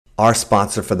Our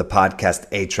sponsor for the podcast,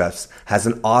 Ahrefs, has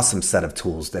an awesome set of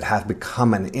tools that have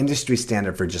become an industry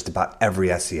standard for just about every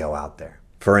SEO out there.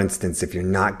 For instance, if you're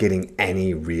not getting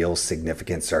any real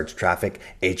significant search traffic,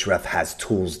 Ahrefs has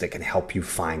tools that can help you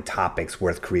find topics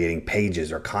worth creating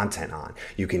pages or content on.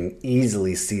 You can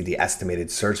easily see the estimated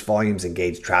search volumes and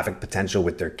gauge traffic potential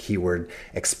with their Keyword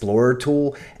Explorer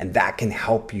tool, and that can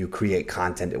help you create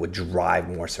content that would drive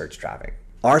more search traffic.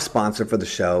 Our sponsor for the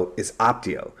show is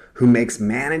Optio, who makes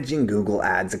managing Google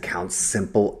Ads accounts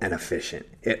simple and efficient.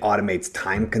 It automates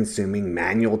time-consuming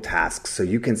manual tasks so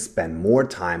you can spend more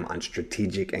time on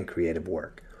strategic and creative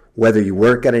work. Whether you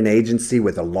work at an agency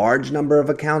with a large number of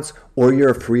accounts or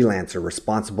you're a freelancer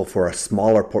responsible for a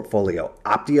smaller portfolio,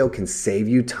 Optio can save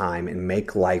you time and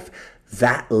make life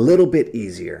that little bit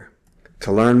easier.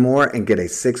 To learn more and get a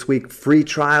 6-week free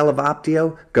trial of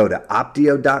Optio, go to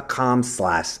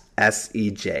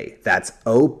optio.com/SEJ. That's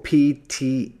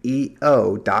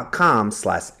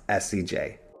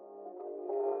OPTEO.com/SEJ.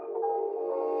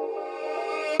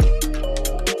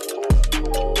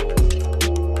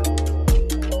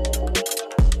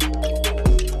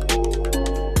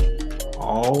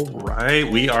 All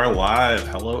right, we are live.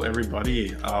 Hello,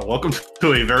 everybody. Welcome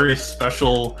to a very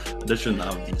special edition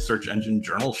of the Search Engine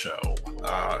Journal Show.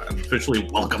 And officially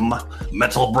welcome,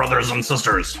 Metal Brothers and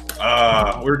Sisters.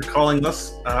 We're calling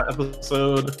this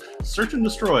episode Search and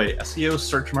Destroy, SEO,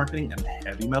 Search Marketing, and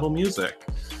Heavy Metal Music.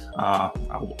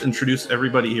 I'll introduce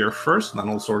everybody here first, and then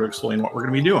I'll sort of explain what we're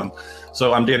going to be doing.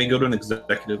 So I'm Danny Godwin,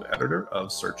 Executive Editor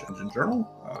of Search Engine Journal.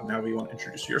 Now you want to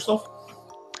introduce yourself?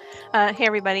 Hey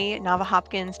everybody, Nava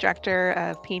Hopkins, Director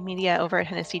of Paid Media over at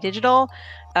Hennessy Digital.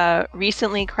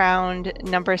 Recently crowned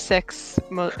number 6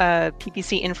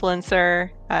 PPC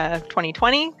Influencer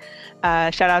 2020.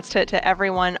 Shout outs to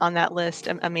everyone on that list.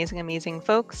 Amazing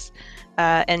folks.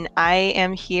 And I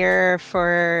am here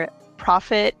for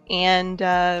profit and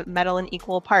metal in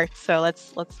equal parts. So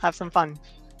let's have some fun.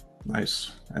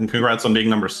 Nice. And congrats on being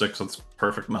number 6. That's a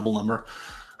perfect metal number.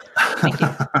 Thank you.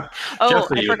 Oh,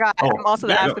 Jesse, I forgot. I'm also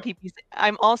the Ask the PPC.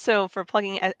 I'm also for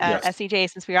plugging SEJ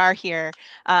since we are here.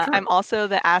 Sure. I'm also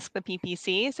the Ask the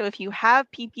PPC. So if you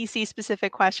have PPC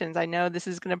specific questions, I know this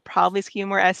is going to probably skew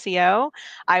more SEO.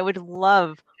 I would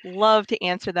love to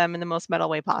answer them in the most metal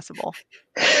way possible.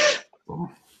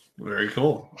 Very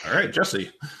cool. All right,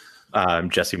 Jesse. I'm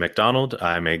Jesse McDonald.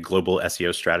 I'm a global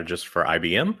SEO strategist for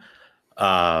IBM.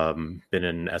 Been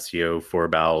in SEO for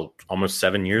about almost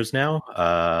 7 years now,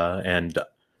 and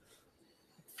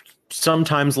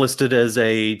sometimes listed as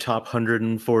a top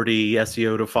 140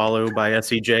 SEO to follow by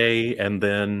SEJ, and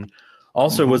then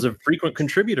also was a frequent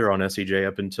contributor on SEJ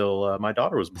up until my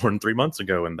daughter was born 3 months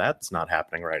ago, and that's not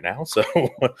happening right now. So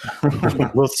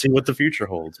we'll see what the future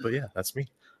holds. But yeah, that's me.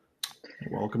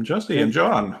 Welcome, Jesse. And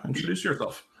John, introduce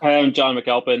yourself. Hi, I'm John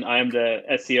McAlpin. I am the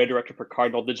SEO Director for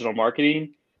Cardinal Digital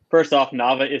Marketing. First off,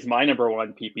 Nava is my number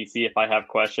 1 PPC if I have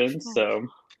questions, so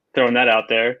throwing that out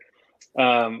there.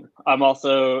 I'm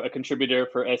also a contributor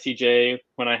for SEJ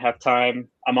when I have time.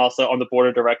 I'm also on the board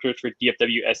of directors for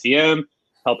DFW SEM,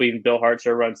 helping Bill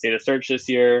Hartzer run State of Search this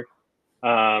year.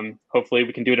 Hopefully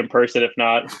we can do it in person. If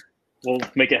not, we'll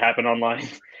make it happen online.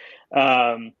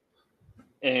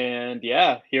 And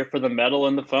yeah, here for the metal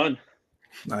and the fun.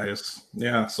 Nice.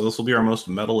 Yeah, so this will be our most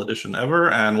metal edition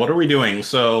ever. And what are we doing?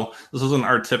 So this isn't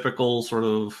our typical sort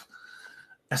of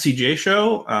SEJ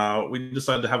show. We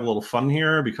decided to have a little fun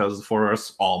here because for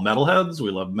us all metalheads,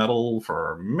 we love metal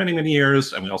for many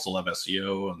years, and we also love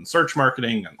SEO and search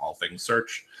marketing and all things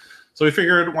search. So we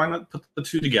figured, why not put the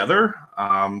two together,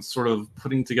 sort of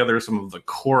putting together some of the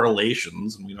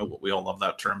correlations, and we know what we all love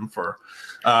that term for,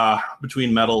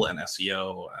 between metal and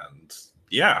SEO. And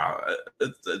yeah,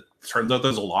 it turns out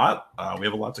there's a lot. We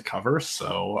have a lot to cover,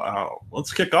 so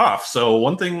let's kick off. So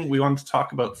one thing we wanted to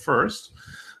talk about first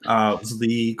is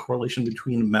the correlation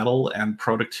between metal and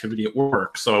productivity at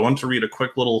work. So I want to read a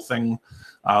quick little thing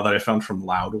that I found from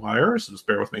Loudwire, so just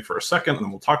bear with me for a second, and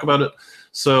then we'll talk about it.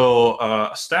 So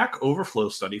a Stack Overflow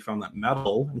study found that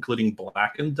metal, including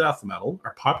black and death metal,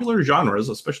 are popular genres,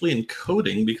 especially in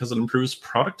coding, because it improves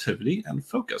productivity and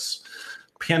focus.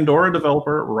 Pandora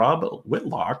developer Rob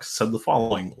Whitlock said the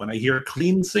following: "When I hear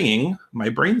clean singing, my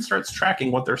brain starts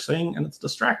tracking what they're saying, and it's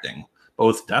distracting. But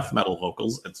with death metal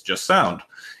vocals, it's just sound.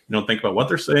 You don't think about what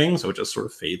they're saying, so it just sort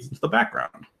of fades into the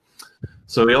background."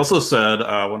 So he also said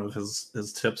one of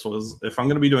his tips was, if I'm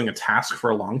going to be doing a task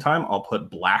for a long time, I'll put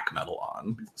black metal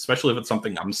on, especially if it's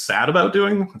something I'm sad about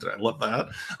doing. I love that.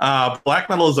 Black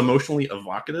metal is emotionally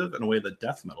evocative in a way that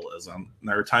death metal isn't.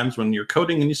 There are times when you're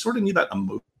coding and you sort of need that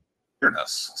emotion.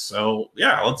 So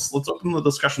yeah, let's open the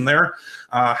discussion there.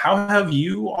 How have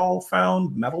you all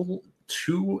found metal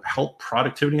to help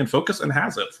productivity and focus, and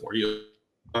has it for you.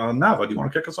 Nava, do you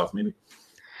want to kick us off maybe?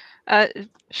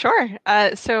 Sure.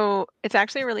 So it's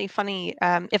actually really funny.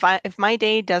 If my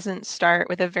day doesn't start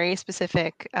with a very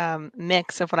specific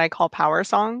mix of what I call power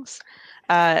songs,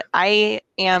 I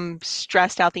am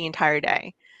stressed out the entire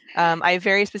day. I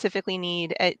very specifically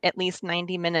need at least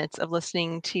 90 minutes of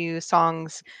listening to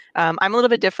songs. I'm a little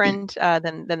bit different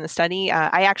than the study.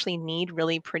 I actually need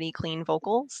really pretty clean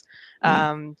vocals.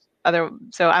 So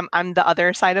I'm the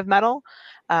other side of metal.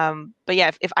 But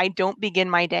yeah, if I don't begin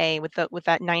my day with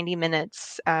that 90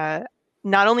 minutes,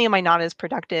 not only am I not as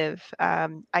productive,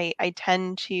 I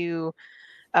tend to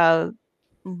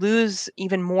lose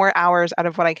even more hours out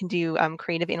of what I can do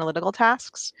creative analytical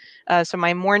tasks. So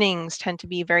my mornings tend to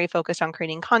be very focused on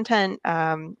creating content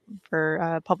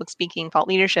for public speaking, thought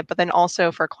leadership, but then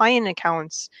also for client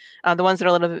accounts, the ones that are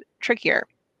a little bit trickier.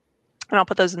 And I'll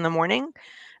put those in the morning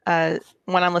when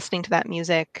I'm listening to that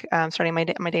music, starting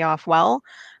my day off well.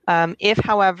 If,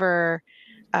 however,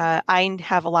 I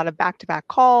have a lot of back-to-back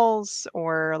calls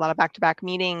or a lot of back-to-back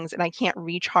meetings, and I can't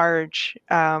recharge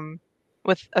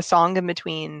with a song in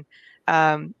between,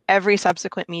 every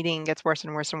subsequent meeting gets worse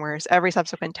and worse and worse. Every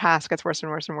subsequent task gets worse and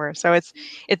worse and worse. So it's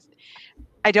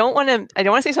I don't want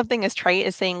to say something as trite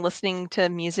as saying listening to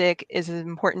music is as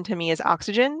important to me as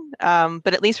oxygen,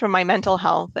 but at least for my mental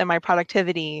health and my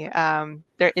productivity,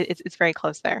 it's very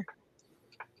close there.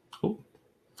 Cool.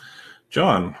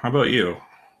 John, how about you?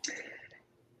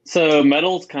 So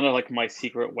metal's kind of like my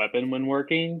secret weapon when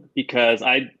working, because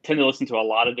I tend to listen to a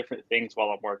lot of different things while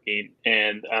I'm working,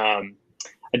 and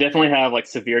I definitely have like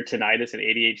severe tinnitus and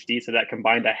ADHD. So that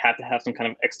combined, I have to have some kind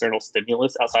of external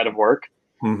stimulus outside of work.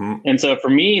 And so for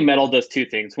me, metal does two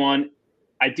things. One,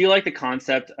 I do like the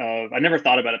concept of, I never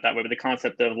thought about it that way, but the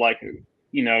concept of like,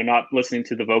 not listening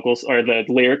to the vocals or the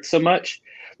lyrics so much.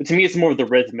 But to me, it's more of the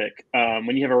rhythmic.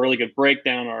 When you have a really good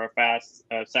breakdown or a fast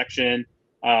section,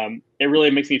 it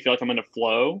really makes me feel like I'm in a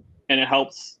flow, and it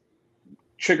helps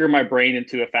trigger my brain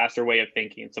into a faster way of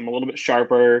thinking. So I'm a little bit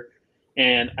sharper.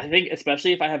 And I think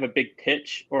especially if I have a big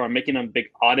pitch or I'm making a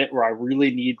big audit where I really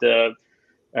need to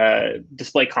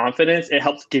display confidence, it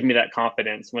helps give me that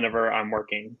confidence whenever I'm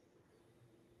working.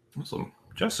 Awesome.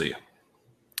 Jesse.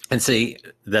 And see,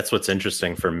 that's what's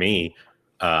interesting for me.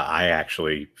 I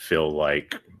actually feel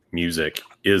like music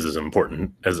is as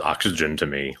important as oxygen to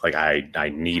me. Like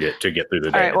I need it to get through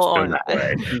the day. Right, well, it's been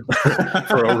that way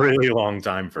for a really long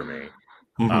time for me.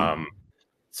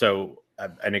 So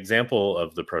an example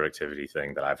of the productivity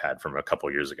thing that I've had from a couple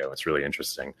years ago, it's really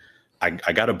interesting.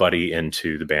 I got a buddy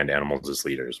into the band Animals as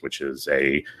Leaders, which is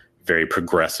a very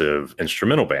progressive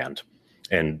instrumental band.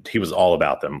 And he was all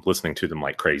about them, listening to them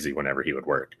like crazy whenever he would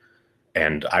work.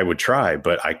 And I would try,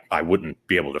 but I wouldn't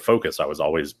be able to focus. I was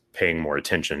always paying more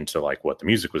attention to like what the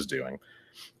music was doing.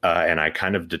 And I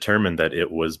kind of determined that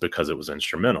it was because it was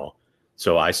instrumental.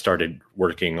 So I started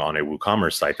working on a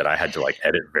WooCommerce site that I had to like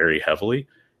edit very heavily.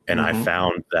 And I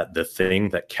found that the thing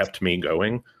that kept me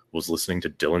going was listening to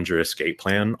Dillinger Escape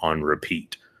Plan on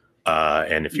repeat.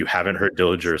 And if you haven't heard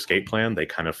Dillinger Escape Plan, they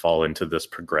kind of fall into this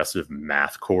progressive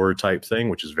mathcore type thing,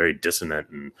 which is very dissonant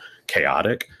and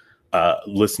chaotic.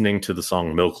 Listening to the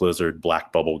song Milk Lizard,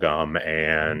 Black Bubblegum,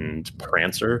 and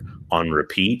Prancer on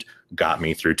repeat got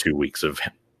me through 2 weeks of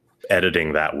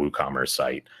editing that WooCommerce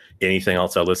site. Anything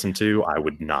else I listened to, I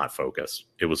would not focus.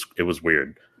 It was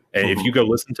weird. And if you go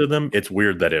listen to them, it's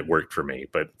weird that it worked for me.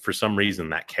 But for some reason,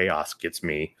 that chaos gets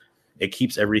me. It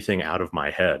keeps everything out of my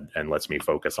head and lets me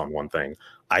focus on one thing.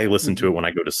 I listen to it when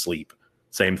I go to sleep.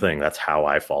 Same thing. That's how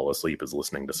I fall asleep, is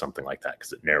listening to something like that,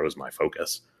 because it narrows my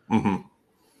focus.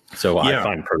 So I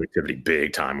find productivity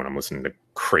big time when I'm listening to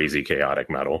crazy, chaotic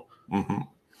metal.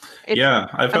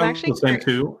 I found the same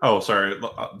too. Oh, sorry.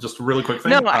 Just a really quick thing.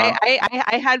 No, I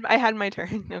had my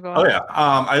turn. No, go on. Oh yeah.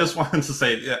 I just wanted to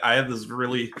say I had this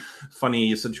really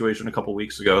funny situation a couple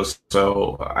weeks ago.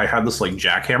 So I had this like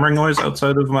jackhammering noise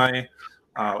outside of my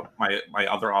my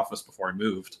other office before I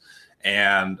moved,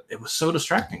 and it was so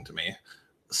distracting to me.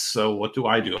 So what do?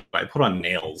 I put on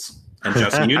Nails. And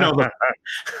Jesse, you know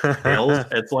the Nails.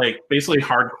 It's like basically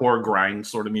hardcore grind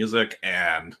sort of music,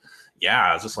 and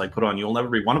yeah, it's just like put on "You'll Never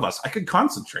Be One of Us." I could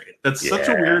concentrate. That's such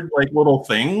a weird like little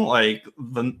thing. Like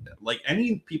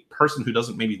any person who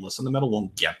doesn't maybe listen to metal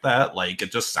won't get that. Like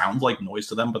it just sounds like noise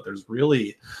to them, but there's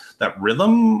really that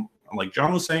rhythm. Like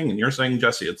John was saying, and you're saying,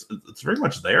 Jesse, it's very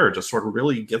much there. It just sort of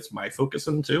really gets my focus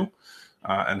into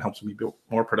and helps me be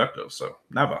more productive. So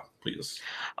Nava, please.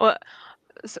 Well,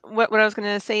 so what I was going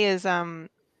to say is on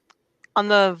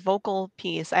the vocal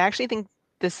piece, I actually think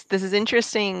this is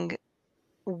interesting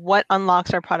what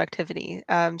unlocks our productivity.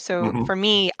 So for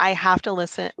me, I have to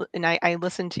listen, and I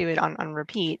listen to it on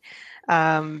repeat.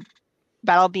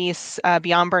 Battle Beasts,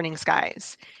 Beyond Burning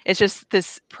Skies. It's just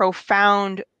this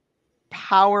profound,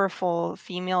 powerful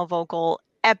female vocal,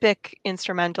 epic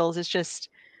instrumentals. It's just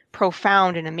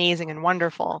profound and amazing and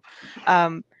wonderful.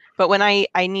 But when I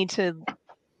need to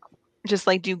just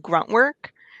like do grunt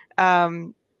work,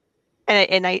 and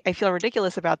I feel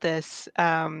ridiculous about this.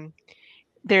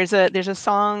 There's a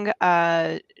song,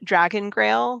 Dragon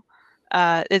Grail.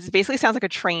 It basically sounds like a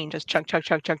train, just chug chug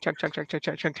chug chug chug chug chug chug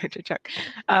chug chug chug chug chug.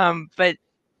 But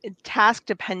task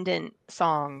dependent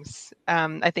songs,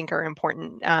 I think, are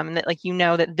important. That, like,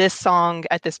 that this song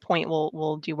at this point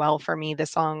will do well for me.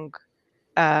 This song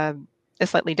is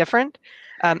slightly different.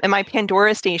 And my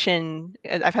Pandora station,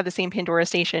 I've had the same Pandora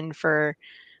station for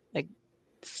like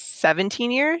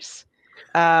 17 years.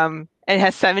 It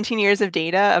has 17 years of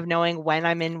data of knowing when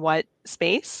I'm in what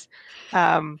space.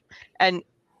 And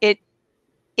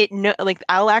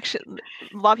I'll actually,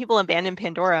 a lot of people abandon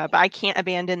Pandora, but I can't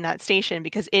abandon that station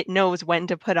because it knows when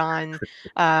to put on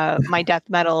my death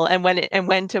metal, and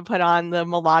when to put on the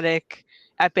melodic,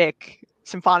 epic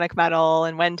symphonic metal,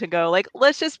 and when to go like,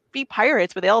 let's just be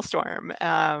pirates with Ailstorm,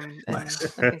 and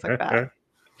things like that.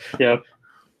 Yep.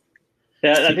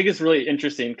 Yeah, I think it's really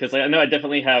interesting because I know I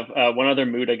definitely have one other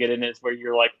mood I get in is where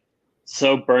you're like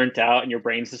so burnt out and your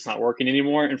brain's just not working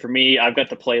anymore. And for me, I've got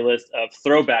the playlist of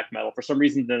throwback metal. For some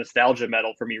reason, the nostalgia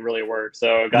metal for me really works.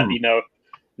 So I got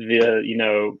Metallica,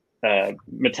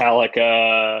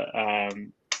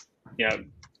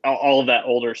 all of that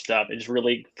older stuff. It just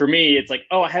really, for me, it's like,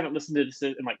 oh, I haven't listened to this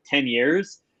in like 10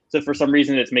 years. So for some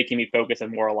reason, it's making me focus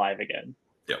and more alive again.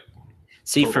 Yep.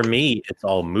 See, for me, it's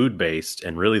all mood based,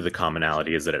 and really the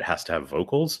commonality is that it has to have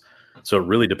vocals. So it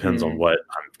really depends on what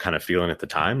I'm kind of feeling at the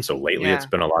time. So lately it's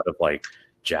been a lot of like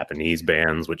Japanese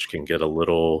bands, which can get a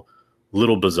little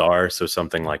bizarre. So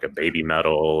something like a baby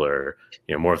metal or,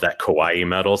 more of that kawaii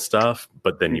metal stuff.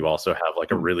 But then you also have like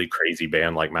a really crazy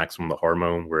band like Maximum the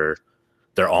Hormone, where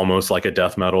they're almost like a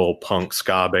death metal punk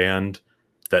ska band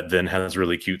that then has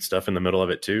really cute stuff in the middle of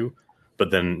it too. But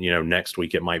then, next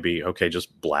week it might be, okay,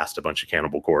 just blast a bunch of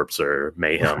Cannibal Corpse or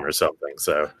Mayhem or something.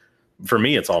 So for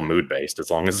me, it's all mood based.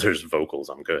 As long as there's vocals,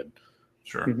 I'm good.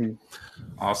 Sure.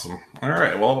 Awesome. All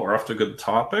right. Well, we're off to a good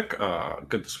topic.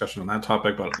 Good discussion on that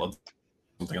topic, but let's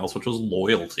something else, which was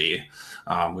loyalty.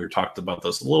 We talked about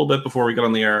this a little bit before we got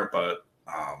on the air, but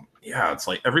it's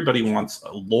like everybody wants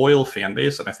a loyal fan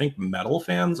base. And I think metal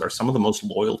fans are some of the most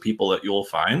loyal people that you'll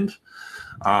find.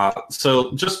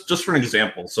 So just for an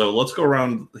example, so let's go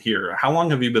around here. How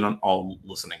long have you been all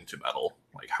listening to metal?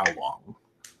 Like how long?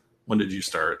 When did you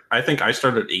start? I think I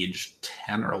started at age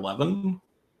 10 or 11.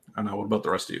 I don't know. What about the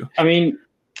rest of you? I mean,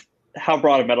 how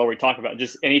broad of metal are we talking about?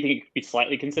 Just anything that could be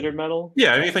slightly considered metal?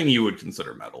 Yeah, anything you would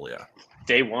consider metal, yeah.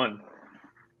 Day one.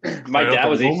 My dad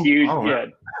was a huge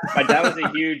my dad was a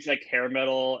huge like hair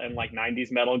metal and like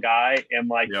 90s metal guy, and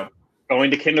like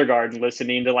going to kindergarten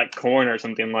listening to like Korn or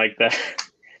something like that.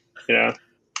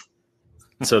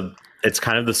 So it's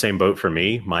kind of the same boat for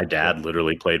me. My dad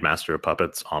literally played Master of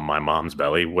Puppets on my mom's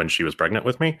belly when she was pregnant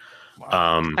with me. Wow.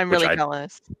 I'm really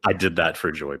jealous. I did that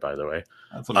for joy, by the way.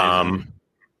 That's amazing.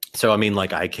 So I mean,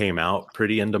 like, I came out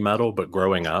pretty into metal, but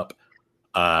growing up,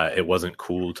 it wasn't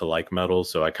cool to like metal,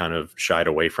 so I kind of shied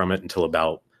away from it until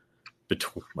about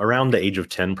around the age of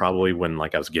 10, probably, when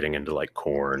like I was getting into like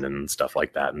Korn and stuff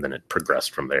like that, and then it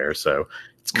progressed from there. So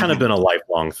it's kind of been a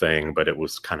lifelong thing, but it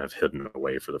was kind of hidden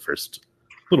away for the first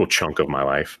little chunk of my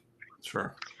life.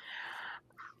 Sure.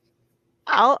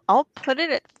 I'll put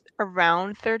it at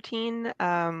around 13.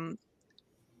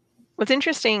 What's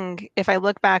interesting, if I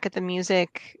look back at the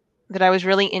music that I was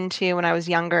really into when I was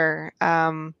younger,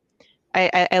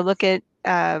 I look at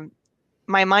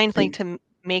my mind like to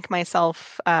make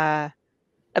myself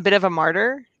a bit of a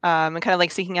martyr, and kind of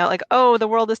like seeking out like, oh, the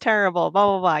world is terrible, blah,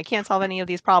 blah, blah. I can't solve any of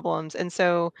these problems. And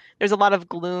so there's a lot of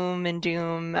gloom and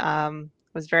doom.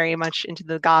 Was very much into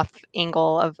the goth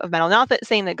angle of metal. Not that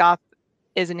saying that goth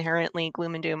is inherently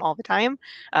gloom and doom all the time.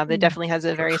 It definitely has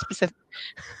a very specific,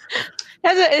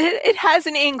 it has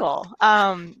an angle.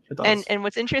 And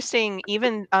what's interesting,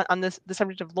 even on the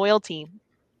subject of loyalty,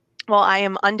 while I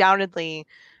am undoubtedly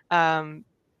a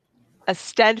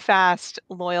steadfast,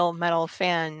 loyal metal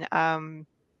fan,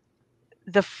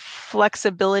 the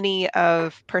flexibility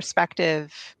of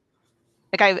perspective,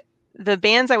 like the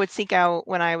bands I would seek out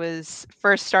when I was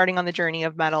first starting on the journey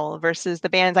of metal versus the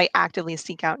bands I actively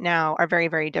seek out now are very,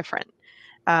 very different.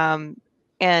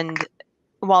 And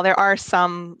while there are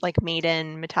some like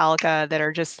Maiden, Metallica that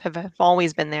are just have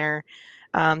always been there,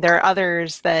 there are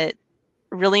others that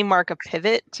really mark a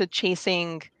pivot to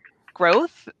chasing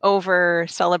growth over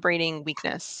celebrating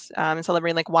weakness, and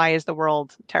celebrating like, why is the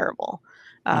world terrible?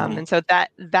 And so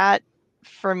that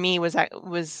for me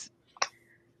was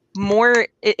more,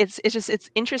 it's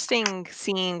interesting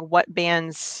seeing what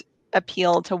bands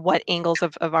appeal to what angles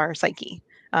of our psyche.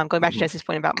 Going back to Jesse's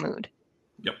point about mood.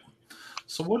 Yep.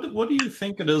 So what do you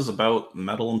think it is about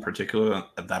metal in particular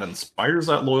that inspires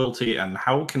that loyalty, and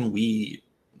how can we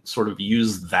sort of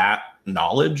use that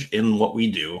knowledge in what we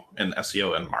do in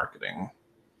SEO and marketing?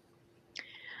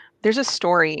 There's a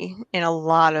story in a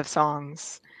lot of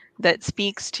songs that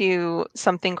speaks to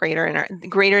something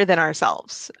greater than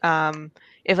ourselves.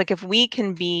 If we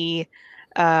can be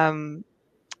the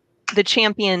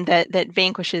champion that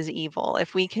vanquishes evil,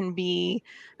 if we can be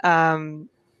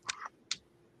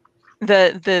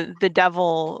the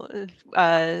devil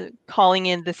calling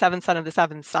in the seventh son of the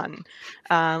seventh son,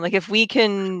 like if we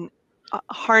can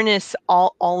harness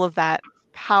all of that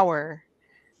power,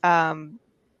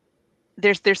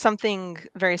 there's something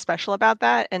very special about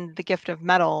that. And the gift of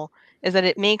metal is that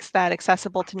it makes that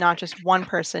accessible to not just one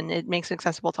person, it makes it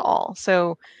accessible to all.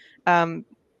 So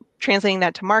translating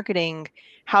that to marketing,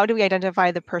 how do we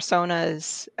identify the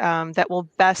personas that will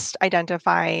best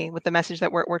identify with the message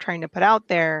that we're trying to put out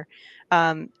there,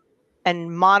 and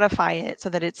modify it so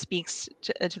that it speaks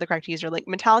to the correct user? Like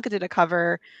Metallica did a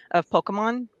cover of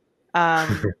Pokemon.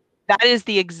 That is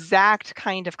the exact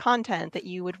kind of content that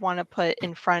you would want to put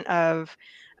in front of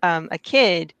a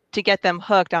kid to get them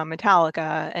hooked on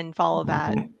Metallica and follow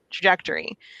that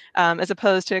trajectory, as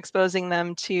opposed to exposing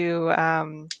them to,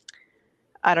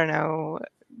 I don't know,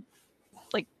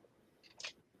 like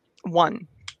One.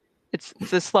 It's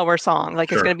a slower song.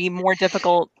 Like, it's going to be more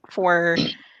difficult for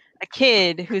a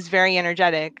kid who's very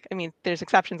energetic. I mean, there's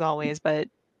exceptions always, but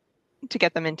to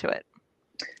get them into it.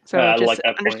 So just like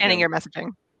understanding your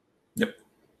messaging. Yep.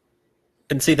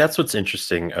 And see, that's what's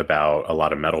interesting about a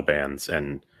lot of metal bands,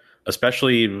 and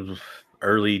especially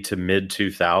early to mid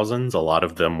 2000s, a lot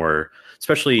of them were,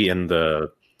 especially in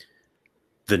the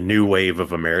new wave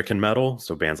of American metal,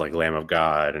 so bands like Lamb of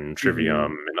God and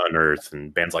Trivium and Unearth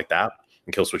and bands like that,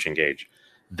 and Killswitch Engage,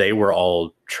 they were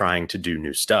all trying to do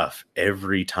new stuff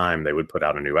every time they would put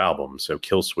out a new album. So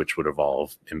Killswitch would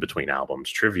evolve in between albums.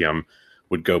 Trivium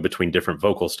would go between different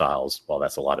vocal styles. While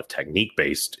that's a lot of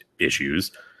technique-based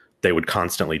issues, they would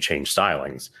constantly change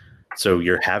stylings. So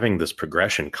you're having this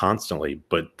progression constantly,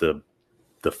 but the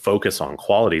focus on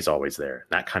quality is always there.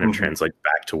 That kind of translates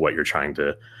back to what you're trying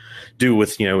to do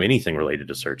with, anything related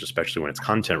to search, especially when it's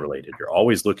content related. You're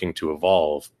always looking to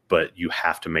evolve, but you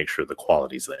have to make sure the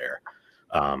quality's there.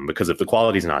 Because if the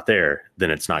quality's not there,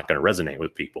 then it's not going to resonate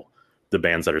with people. The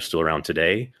bands that are still around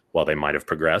today, while they might have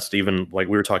progressed, even like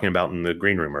we were talking about in the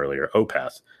green room earlier,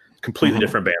 Opeth, completely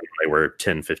different band than they were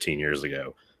 10, 15 years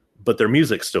ago, but their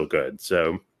music's still good.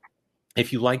 So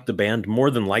if you like the band, more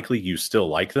than likely you still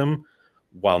like them.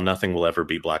 While nothing will ever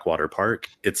be Blackwater Park,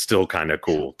 it's still kind of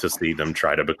cool to see them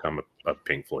try to become a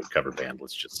Pink Floyd cover band.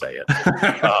 Let's just say it.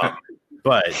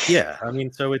 But yeah, I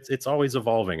mean, so it's always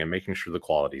evolving and making sure the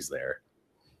quality's there.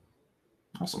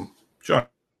 Awesome. Sure.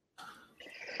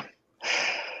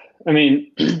 I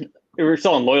mean, we're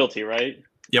still on loyalty, right?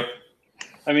 Yep.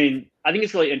 I mean, I think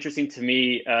it's really interesting to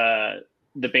me,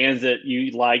 the bands that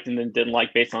you liked and then didn't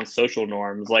like based on social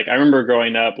norms. Like, I remember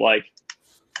growing up, like,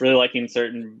 really liking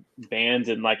certain bands,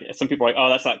 and like some people are like, oh,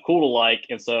 that's not cool to like.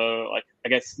 And so, like, I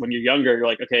guess when you're younger, you're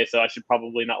like, okay, so I should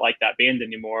probably not like that band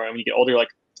anymore. And when you get older, you're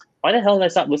like, why the hell did I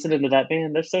stop listening to that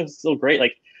band? They're so great.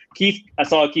 Like I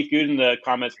saw Keith Good in the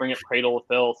comments bring up Cradle of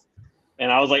Filth.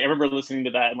 And I was like, I remember listening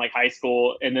to that in like high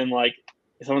school. And then like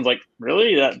someone's like,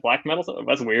 really? That black metal stuff?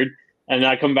 That's weird. And then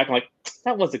I come back and I'm like,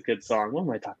 that was a good song. What am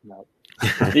I talking about?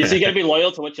 So you got to be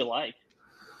loyal to what you like.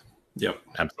 Yep.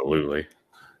 Absolutely.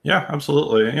 Yeah,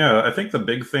 absolutely. Yeah, I think the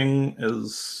big thing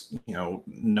is,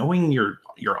 knowing your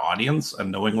audience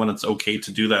and knowing when it's okay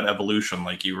to do that evolution.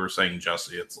 Like you were saying,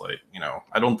 Jesse, it's like,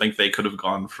 I don't think they could have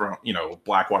gone from,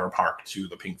 Blackwater Park to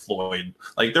the Pink Floyd.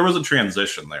 Like there was a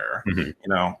transition there,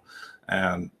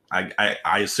 and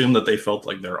I assume that they felt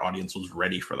like their audience was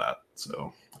ready for that.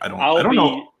 So I don't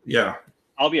know. Yeah.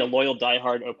 I'll be a loyal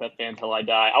diehard Opeth fan till I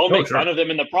die. I will make fun of them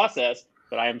in the process,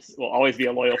 but will always be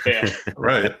a loyal fan.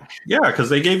 Right. Yeah, because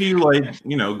they gave you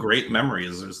great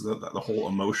memories. There's the whole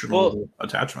emotional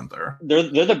attachment there.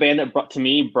 They're the band that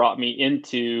brought me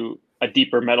into a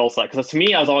deeper metal side. Because to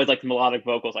me, I was always like melodic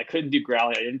vocals. I couldn't do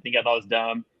growling. I didn't think I thought it was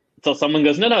dumb. Until someone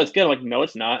goes, no, it's good. I'm like, no,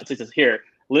 it's not. So it says, here,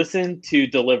 listen to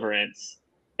Deliverance.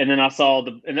 And then I saw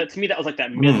and that, to me, that was like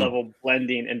that mid-level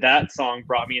blending. And that song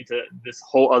brought me into this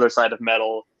whole other side of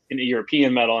metal, into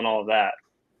European metal and all of that.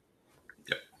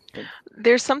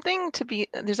 there's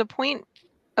a point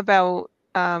about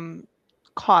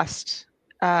cost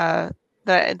that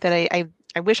I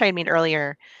wish I had made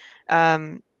earlier.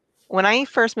 When I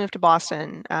first moved to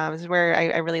Boston, this is where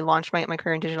I really launched my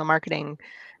career in digital marketing.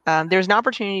 There's an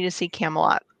opportunity to see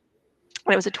Camelot.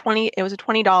 And it was a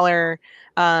 $20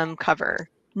 cover.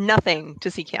 Nothing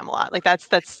to see Camelot. Like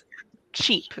that's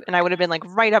cheap. And I would have been like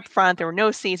right up front. There were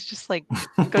no seats, just like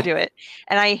go do it.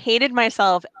 And I hated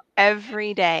myself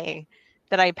every day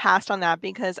that I passed on that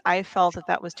because I felt that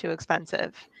that was too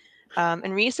expensive.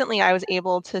 And recently I was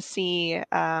able to see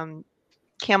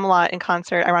Camelot in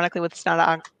concert, ironically with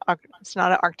Sonata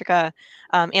Arctica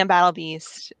and Battle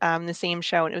Beast, the same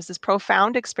show. And it was this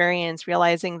profound experience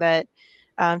realizing that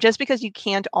just because you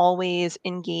can't always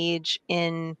engage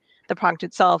in the product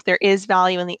itself, there is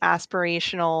value in the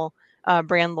aspirational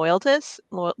brand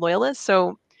loyalists.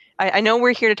 So I know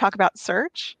we're here to talk about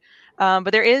search,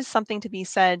 but there is something to be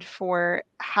said for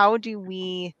how do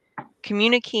we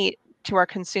communicate to our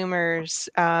consumers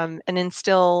and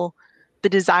instill the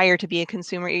desire to be a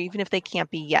consumer, even if they can't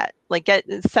be yet. Like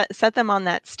set them on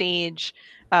that stage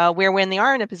where when they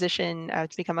are in a position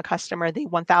to become a customer, they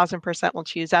 1000% will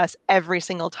choose us every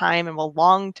single time and will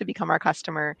long to become our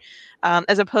customer,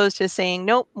 as opposed to saying,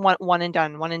 nope, one and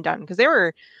done, one and done. Because there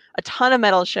were a ton of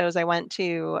metal shows I went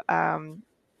to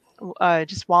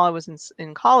just while I was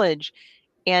in college,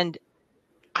 and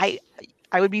I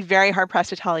would be very hard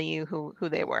pressed to tell you who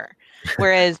they were.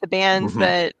 Whereas the bands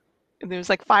that there was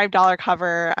like $5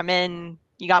 cover, I'm in,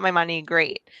 you got my money,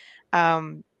 great.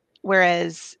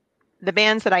 Whereas the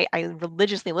bands that I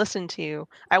religiously listen to,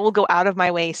 I will go out of my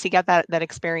way, seek out that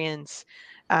experience,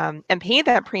 and pay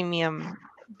that premium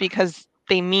because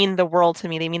they mean the world to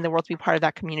me. They mean the world to be part of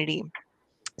that community.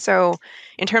 So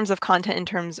in terms of content, in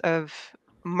terms of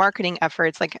marketing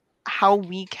efforts, like how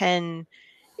we can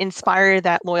inspire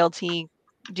that loyalty,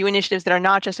 do initiatives that are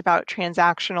not just about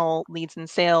transactional leads and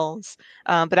sales,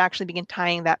 but actually begin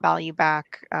tying that value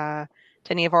back to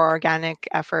any of our organic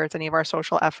efforts, any of our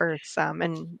social efforts,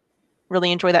 and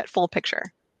really enjoy that full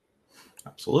picture.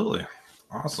 Absolutely.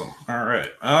 Awesome. All right.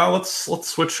 Let's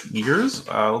switch gears.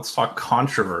 Let's talk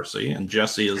controversy. And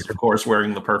Jesse is, of course,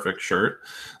 wearing the perfect shirt.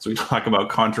 So we talk about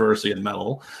controversy and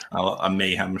metal, a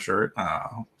mayhem shirt.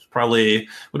 Probably,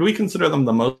 would we consider them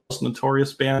the most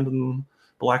notorious band in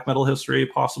black metal history,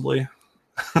 possibly?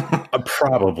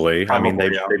 Probably. I mean,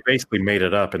 they yeah. basically made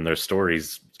it up in their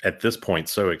stories at this point,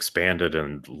 so expanded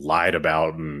and lied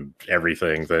about and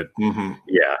everything that,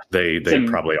 yeah, they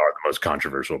probably are the most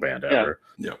controversial band ever.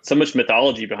 Yeah. So much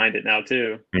mythology behind it now,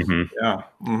 too.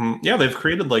 Yeah, they've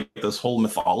created like this whole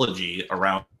mythology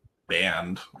around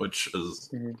band, which is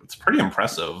it's pretty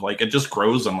impressive. Like it just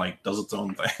grows and like does its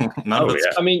own thing. None of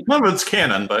it's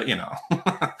canon, but you know.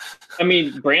 I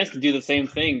mean, brands can do the same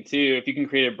thing too. If you can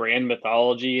create a brand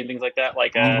mythology and things like that,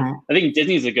 like I think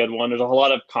Disney's a good one. There's a whole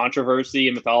lot of controversy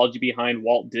and mythology behind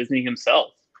Walt Disney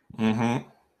himself.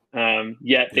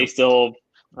 Yet they still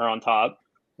are on top.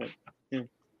 Yeah.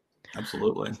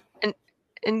 Absolutely.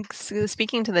 And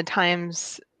speaking to the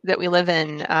times that we live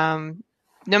in,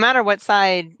 no matter what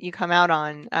side you come out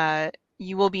on,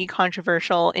 you will be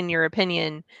controversial in your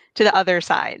opinion to the other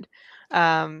side.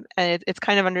 And it's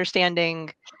kind of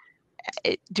understanding,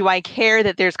 do I care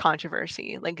that there's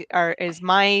controversy? Like, is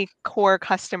my core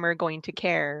customer going to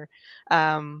care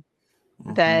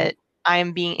that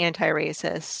I'm being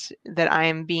anti-racist, that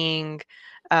I'm being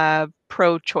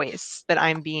pro-choice, that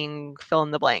I'm being fill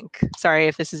in the blank? Sorry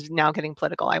if this is now getting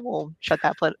political. I will shut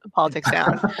that politics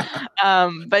down.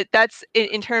 But that's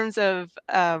in terms of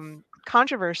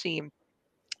controversy.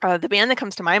 The band that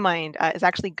comes to my mind is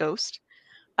actually Ghost.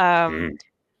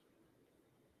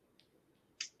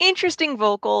 Interesting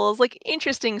vocals, like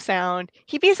interesting sound.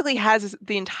 He basically has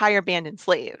the entire band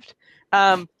enslaved.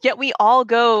 Yet we all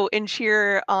go and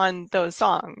cheer on those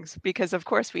songs because of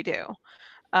course we do.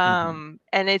 And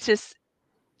it's just,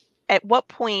 at what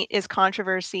point is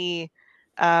controversy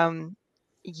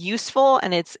useful,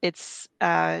 and it's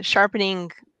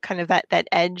sharpening kind of that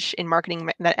edge in marketing,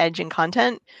 that edge in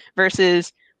content,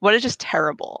 versus what is just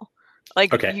terrible?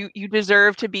 Like you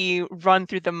deserve to be run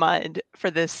through the mud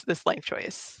for this life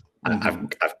choice.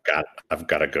 I've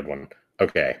got a good one.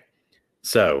 Okay.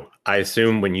 So I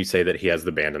assume when you say that he has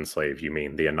the band enslaved, you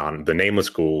mean the nameless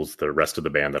ghouls, the rest of the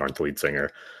band that aren't the lead singer,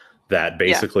 that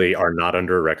basically are not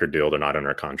under a record deal. They're not under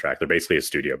a contract. They're basically a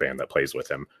studio band that plays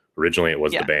with him. Originally it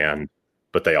was the band,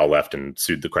 but they all left and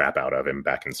sued the crap out of him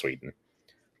back in Sweden.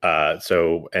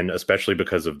 And especially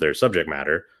because of their subject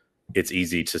matter, it's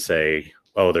easy to say,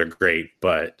 oh, they're great,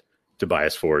 but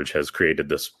Tobias Forge has created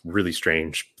this really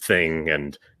strange thing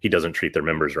and he doesn't treat their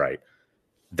members right.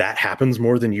 that happens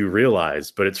more than you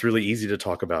realize, but it's really easy to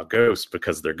talk about Ghost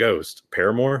because they're Ghost.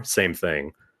 Paramore, same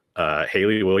thing.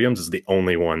 Hayley Williams is the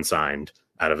only one signed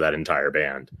out of that entire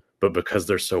band, but because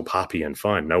they're so poppy and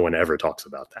fun, no one ever talks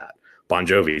about that. Bon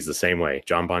Jovi is the same way.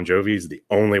 John Bon Jovi is the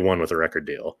only one with a record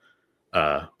deal.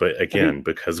 But again,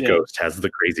 because Ghost has the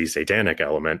crazy satanic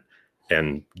element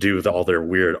and do all their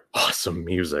weird, awesome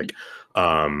music,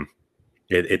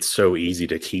 it's so easy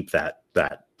to keep that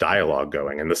dialogue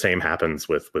going. And the same happens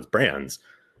with brands.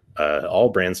 All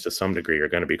brands to some degree are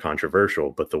going to be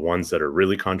controversial, but the ones that are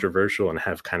really controversial and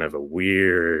have kind of a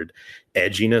weird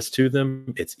edginess to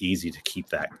them, it's easy to keep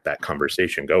that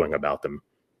conversation going about them.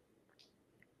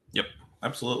 Yep,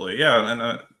 absolutely. Yeah.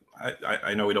 And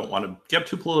I know we don't want to get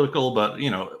too political, but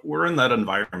we're in that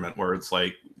environment where it's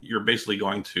like you're basically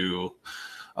going to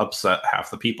upset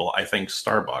half the people. I think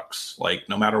Starbucks, like,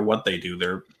 no matter what they do,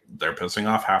 they're pissing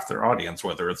off half their audience,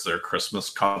 whether it's their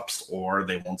Christmas cups or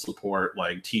they won't support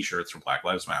like T-shirts for Black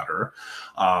Lives Matter.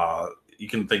 You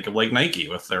can think of like Nike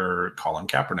with their Colin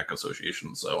Kaepernick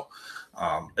association. So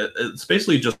it's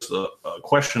basically just a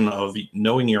question of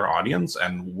knowing your audience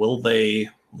and will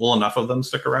enough of them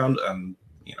stick around, and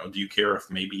do you care if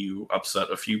maybe you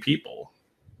upset a few people?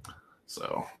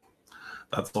 So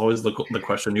that's always the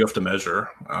question you have to measure.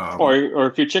 Or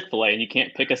if you're Chick-fil-A and you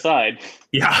can't pick a side.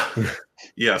 Yeah.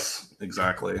 Yes,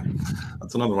 exactly.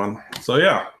 That's another one. So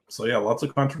yeah, lots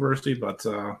of controversy, but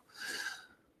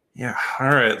yeah. All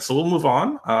right, so we'll move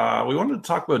on. We wanted to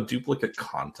talk about duplicate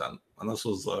content, and this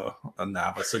was a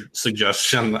Nava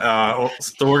suggestion.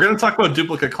 So we're going to talk about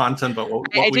duplicate content, but what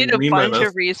I we did a mean by bunch this...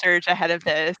 of research ahead of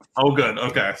this. Oh, good.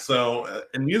 Okay, so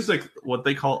in music, what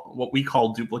we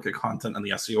call duplicate content in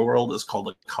the SEO world is called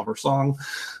a cover song.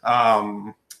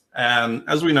 And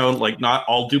as we know, like, not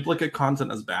all duplicate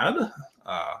content is bad,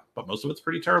 but most of it's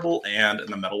pretty terrible. And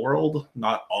in the metal world,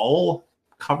 not all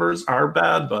covers are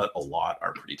bad, but a lot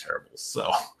are pretty terrible. So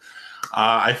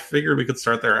I figured we could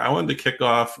start there. I wanted to kick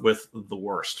off with the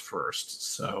worst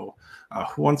first. So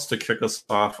who wants to kick us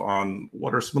off on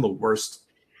what are some of the worst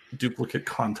duplicate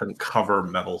content cover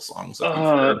metal songs that you've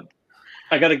heard?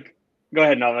 I gotta go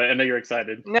ahead, Nava. I know you're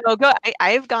excited. No, go.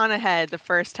 I've gone ahead the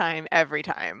first time every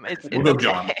time. It's go,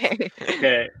 John.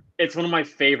 Okay, it's one of my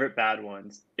favorite bad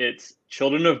ones. It's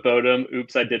Children of Bodom,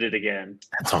 Oops, I Did It Again.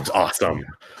 That song's awesome.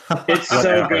 It's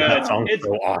so good. That song's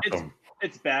so awesome.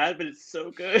 It's bad, but it's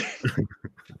so good.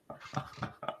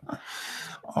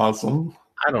 Awesome.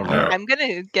 I don't know. I'm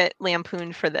gonna get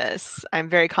lampooned for this. I'm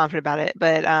very confident about it,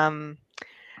 but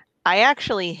I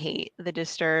actually hate the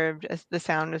Disturbed "The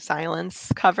Sound of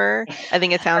Silence" cover. I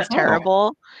think it sounds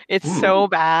terrible. It's so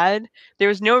bad. There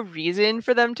was no reason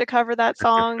for them to cover that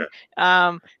song.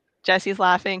 Jesse's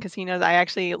laughing because he knows I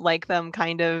actually like them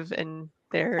kind of, and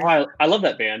they're I love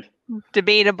that band.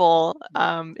 Debatable.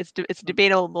 It's a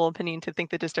debatable opinion to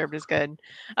think that Disturbed is good,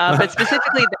 but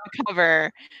specifically the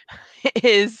cover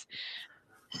is.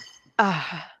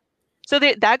 So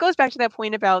that goes back to that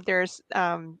point about there's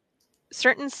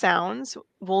certain sounds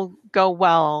will go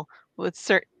well with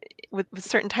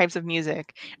certain types of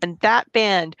music, and that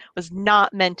band was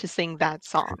not meant to sing that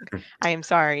song. I am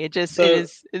sorry. It is a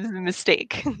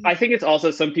mistake. I think it's also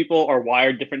some people are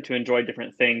wired different to enjoy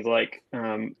different things. Like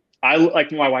I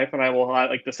like my wife and I will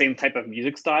have like the same type of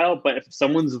music style, but if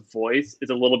someone's voice is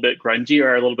a little bit grungy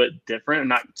or a little bit different and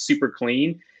not super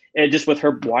clean, it just with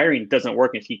her wiring doesn't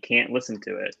work and she can't listen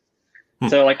to it.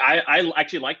 So like I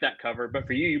actually like that cover, but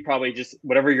for you probably just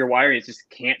whatever your wiring is just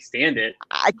can't stand it.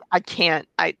 I can't.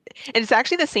 And it's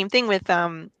actually the same thing with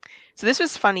so this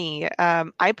was funny.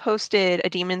 I posted A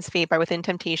Demon's Fate by Within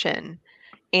Temptation,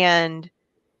 and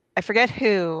I forget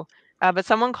who, but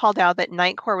someone called out that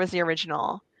Nightcore was the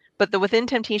original, but the Within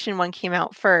Temptation one came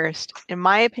out first. In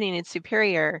my opinion, it's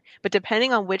superior, but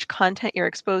depending on which content you're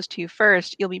exposed to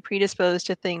first, you'll be predisposed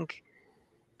to think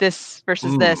this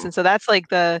versus this. And so that's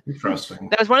like interesting.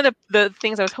 That was one of the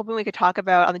things I was hoping we could talk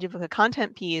about on the duplicate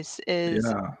content piece is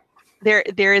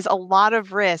there is a lot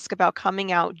of risk about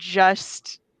coming out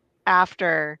just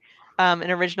after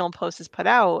an original post is put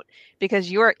out,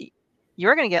 because you're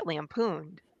going to get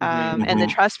lampooned. And the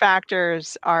trust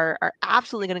factors are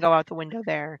absolutely going to go out the window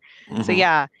there. So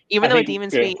yeah, even though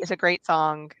Demon's Fate is a great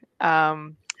song,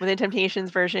 Within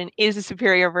Temptation's version is a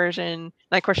superior version.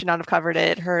 Like, of course, should not have covered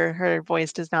it. Her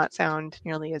voice does not sound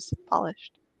nearly as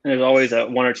polished. There's always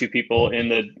one or two people in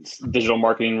the digital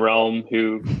marketing realm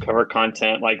who cover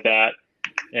content like that.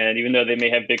 And even though they may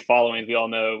have big followings, we all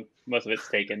know most of it's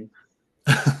taken.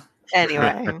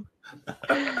 Anyway.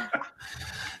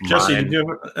 Jesse, did you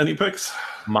have any picks?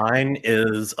 Mine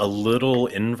is a little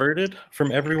inverted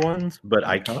from everyone's, but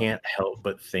I can't help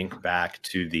but think back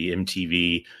to the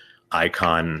MTV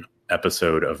Icon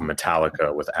episode of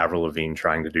Metallica with Avril Lavigne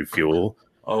trying to do Fuel.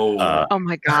 Oh, Oh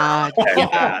my God.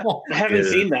 Yeah, I haven't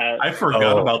seen that. I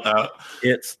forgot about that.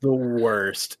 It's the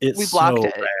worst. It's We blocked so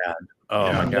it. bad. Oh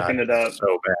Yeah, my I'm God, looking it up. it's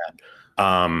so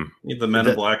bad. Need the Men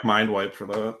in Black mind wipe for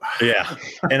that. Yeah,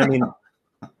 and I mean,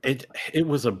 it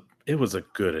was a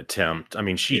good attempt. I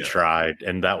mean, she tried,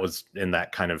 and that was in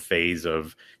that kind of phase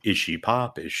of, is she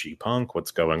pop? Is she punk?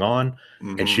 What's going on?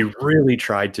 Mm-hmm. And she really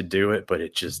tried to do it, but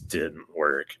it just didn't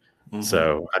work. Mm-hmm.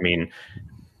 So, I mean,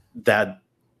 that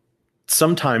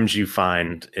sometimes you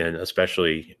find,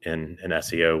 especially in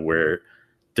SEO, where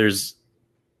there's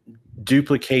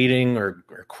duplicating or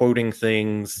quoting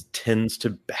things tends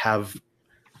to have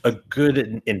a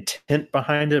good intent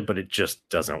behind it, but it just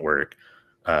doesn't work.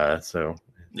 So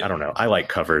I don't know. I like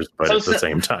covers, but at the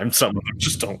same time, some of them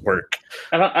just don't work.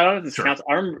 I don't know if this counts.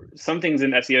 I remember some things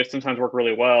in SEO sometimes work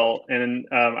really well. And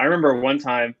I remember one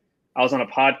time I was on a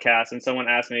podcast and someone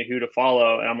asked me who to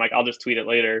follow. And I'm like, I'll just tweet it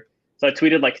later. So I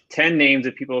tweeted like 10 names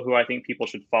of people who I think people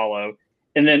should follow.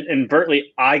 And then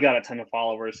inadvertently, I got a ton of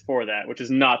followers for that, which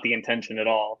is not the intention at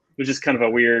all. It was just kind of a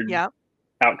weird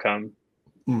outcome.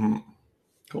 Mm-hmm.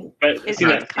 Cool. But it's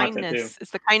the kindness.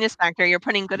 It's the kindness factor. You're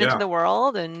putting good into the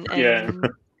world, and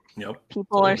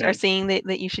people are seeing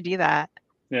that you should do that.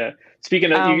 Yeah.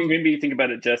 Speaking of, you can maybe think about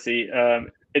it, Jesse.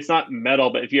 It's not metal,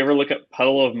 but if you ever look at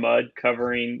Puddle of Mud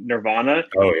covering Nirvana,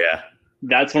 oh yeah,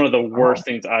 that's one of the worst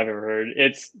things I've ever heard.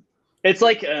 It's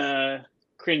like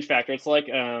cringe factor. It's like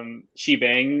She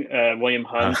Bang, William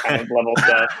Hunn kind of level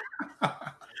stuff.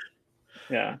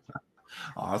 Yeah.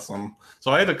 Awesome.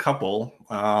 So I had a couple.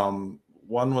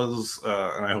 One was,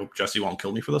 and I hope Jesse won't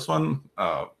kill me for this one.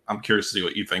 I'm curious to see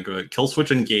what you think of it. Kill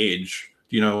Switch Engage.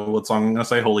 Do you know what song I'm gonna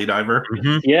say? Holy Diver.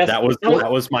 Mm-hmm. Yes, that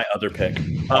was my other pick.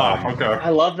 Okay. I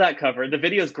love that cover. The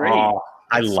video's great.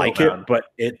 I like it, but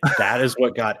that is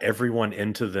what got everyone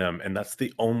into them, and that's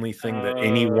the only thing that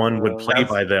anyone would play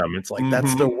by them. It's like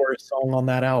that's the worst song on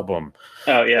that album.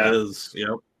 Oh yeah, it is.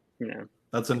 Yep. Yeah.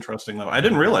 That's interesting though. I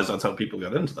didn't realize that's how people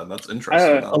got into that. That's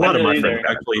interesting. A lot of my friends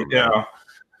actually, yeah.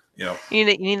 You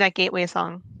need that gateway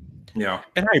song. Yeah,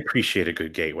 and I appreciate a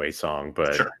good gateway song,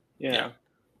 but yeah.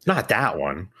 Not that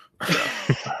one.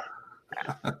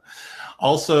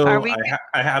 Also,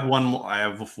 I had one. I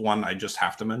have one I just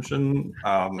have to mention.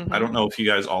 I don't know if you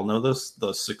guys all know this.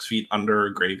 The 6 Feet Under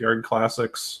Graveyard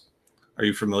Classics. Are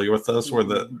you familiar with this? Where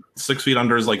the 6 Feet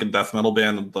Under is like a death metal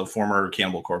band of the former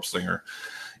Cannibal Corpse singer.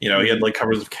 You know, he had like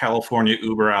covers of California,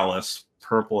 Uber Alice,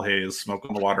 Purple Haze, Smoke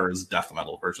on the Water as death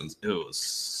metal versions. It was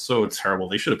so terrible.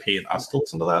 They should have paid us to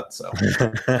listen to that. So,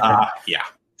 yeah.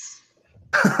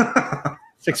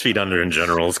 6 Feet Under in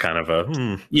general is kind of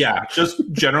a yeah, just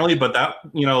generally, but that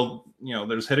you know,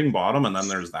 there's Hitting Bottom, and then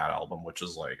there's that album, which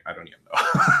is like I don't even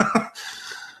know.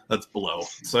 That's below.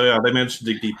 So yeah, they managed to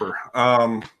dig deeper.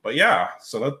 But yeah,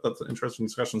 so that's an interesting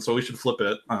discussion. So we should flip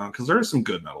it because there are some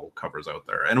good metal covers out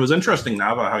there, and it was interesting,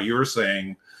 Nava, how you were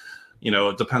saying, you know,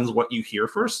 it depends what you hear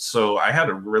first. So I had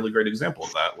a really great example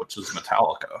of that, which is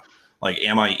Metallica. Like,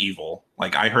 Am I Evil?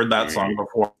 Like, I heard that song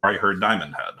before I heard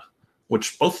Diamond Head.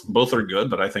 Which both are good,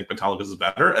 but I think Metallica's is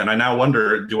better. And I now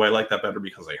wonder, do I like that better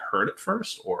because I heard it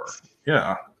first, or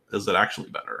is it actually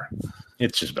better?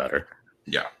 It's just better.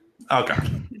 Yeah. Okay.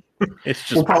 It's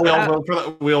just we'll probably all vote for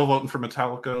that. We all voting for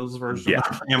Metallica's version.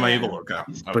 Yeah. Am I Evil? Okay.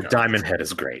 But Diamond Head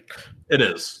is great. It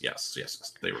is. Yes.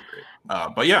 They were great.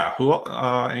 But yeah,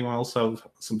 anyone else have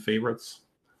some favorites?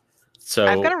 So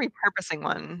I've got a repurposing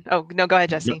one. Oh no, go ahead,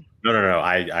 Jesse. No.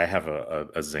 I have a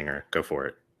zinger. Go for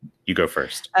it. You go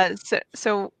first.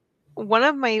 So one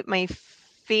of my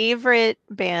favorite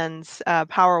bands,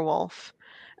 Powerwolf,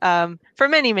 for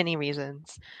many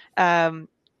reasons,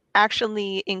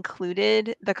 actually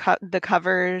included the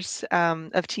covers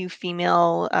of two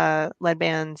female led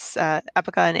bands,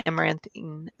 Epica and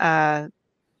Amaranthine,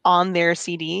 on their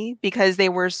CD because they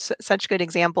were such good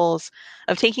examples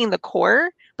of taking the core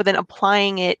but then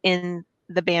applying it in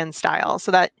the band style.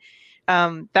 So that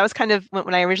was kind of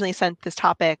when I originally sent this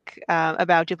topic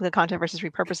about duplicate content versus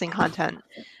repurposing content.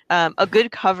 A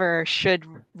good cover should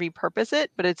repurpose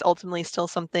it, but it's ultimately still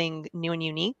something new and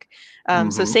unique.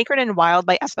 So Sacred and Wild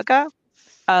by Epica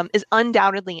is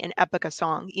undoubtedly an Epica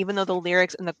song, even though the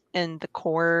lyrics and the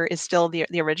core is still the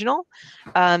original.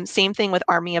 Same thing with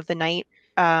Army of the Night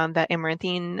that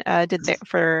Amaranthine did there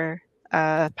for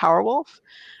Powerwolf.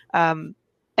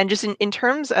 And just in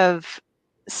terms of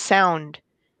sound,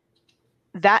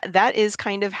 that is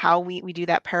kind of how we do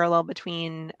that parallel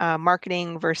between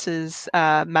marketing versus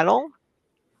metal.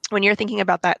 when you're thinking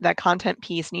about that content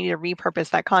piece and you need to repurpose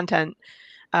that content,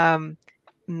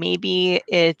 maybe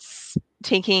it's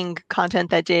taking content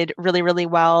that did really, really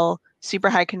well, super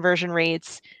high conversion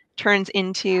rates, turns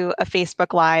into a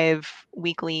Facebook Live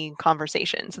weekly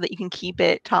conversation so that you can keep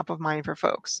it top of mind for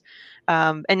folks.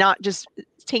 And not just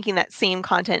taking that same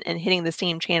content and hitting the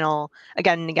same channel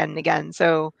again and again and again.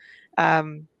 So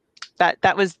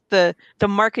that was the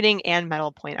marketing and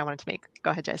metal point I wanted to make.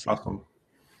 Go ahead, Jesse. Awesome.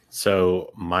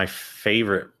 So my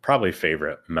probably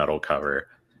favorite metal cover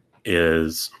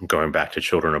is going back to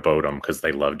Children of Bodom, because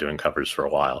they loved doing covers for a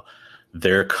while.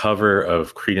 Their cover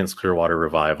of Creedence Clearwater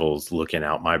Revival's Looking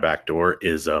Out My Back Door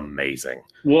is amazing.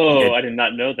 Whoa, I did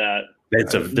not know that.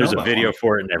 There's a video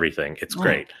for it and everything. It's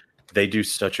great. They do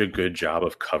such a good job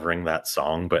of covering that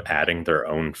song, but adding their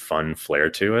own fun flair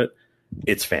to it.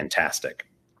 It's fantastic.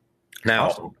 Now,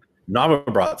 Awesome. Nava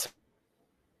brought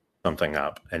something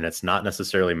up, and it's not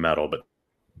necessarily metal, but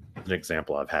an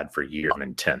example I've had for years on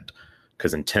intent,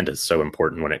 because intent is so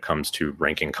important when it comes to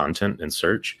ranking content in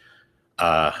search.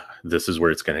 This is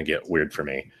where it's going to get weird for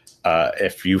me.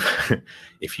 If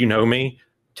you know me,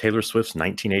 Taylor Swift's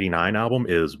 1989 album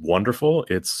is wonderful.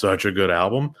 It's such a good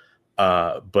album.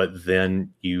 But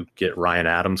then you get Ryan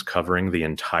Adams covering the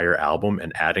entire album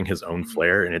and adding his own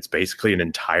flair, and it's basically an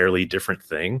entirely different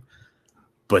thing,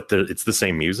 but it's the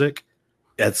same music.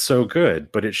 That's so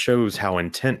good, but it shows how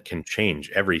intent can change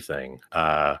everything.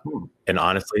 And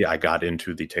honestly, I got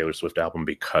into the Taylor Swift album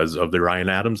because of the Ryan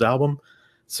Adams album.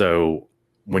 So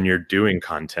when you're doing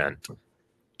content,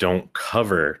 don't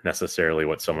cover necessarily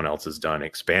what someone else has done.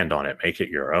 Expand on it, make it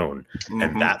your own.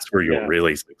 And that's where you'll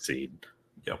really succeed.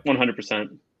 Yep.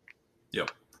 100%.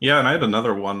 Yep. Yeah, and I had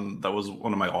another one that was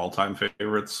one of my all-time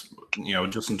favorites,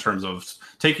 just in terms of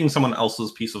taking someone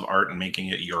else's piece of art and making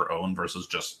it your own versus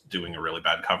just doing a really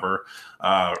bad cover.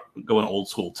 Going old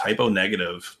school, Typo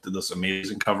Negative did this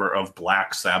amazing cover of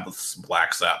Black Sabbath's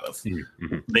Black Sabbath.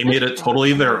 Mm-hmm. They made it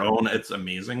totally their own. It's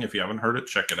amazing. If you haven't heard it,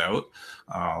 check it out.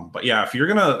 But yeah, if you're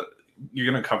gonna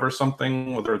cover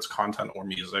something, whether it's content or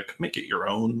music, make it your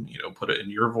own, put it in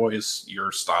your voice,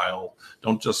 your style.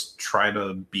 Don't just try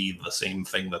to be the same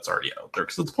thing that's already out there,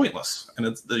 because it's pointless and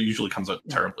it usually comes out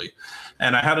terribly.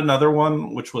 And I had another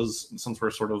one, which was, since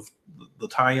we're sort of the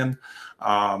tie-in,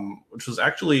 which was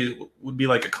actually would be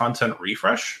like a content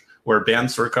refresh where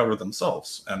bands sort of cover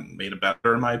themselves and made it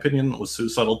better, in my opinion, was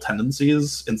Suicidal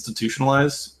Tendencies,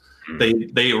 Institutionalized. They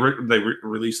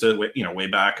released it way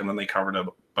back, and then they covered it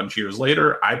a bunch of years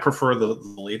later. I prefer the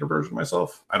later version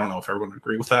myself. I don't know if everyone would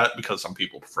agree with that, because some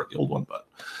people prefer the old one, but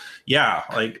yeah,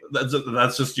 like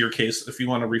that's just your case. If you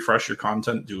want to refresh your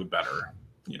content, do it better,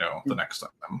 the next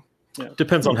time. Yeah.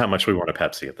 Depends on how much we want a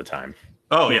Pepsi at the time.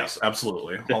 Oh yes,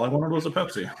 absolutely. All I wanted was a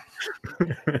Pepsi.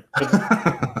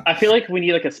 I feel like we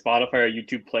need like a Spotify or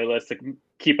YouTube playlist to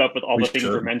keep up with all the things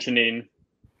we're mentioning.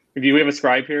 Do we have a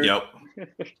scribe here? Yep.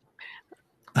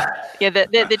 Yeah,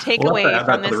 the takeaway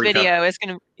from this video is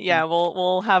gonna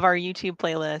we'll have our YouTube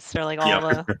playlist, or like all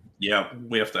the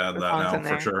we have to add that now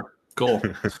for sure. Cool.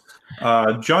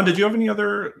 John, did you have any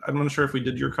other? I'm not sure if we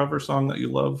did your cover song that you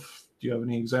love. Do you have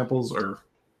any examples or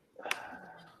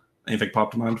anything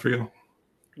popped to mind for you?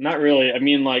 Not really. I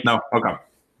mean, like, no. Okay.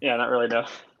 Yeah, not really. No.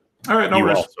 All right. No you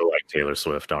worries. Also like Taylor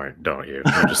Swift, don't you?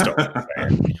 I'm just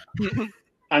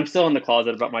I'm still in the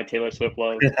closet about my Taylor Swift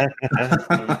love.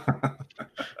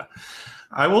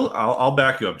 I'll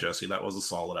back you up, Jesse. That was a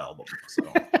solid album.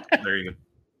 So there you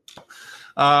go.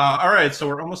 All right, so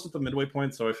we're almost at the midway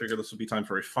point, so I figured this would be time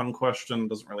for a fun question.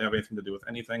 Doesn't really have anything to do with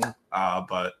anything,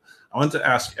 but I wanted to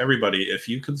ask everybody if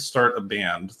you could start a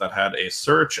band that had a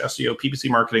search, SEO, PPC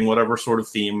marketing, whatever sort of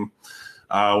theme.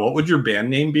 What would your band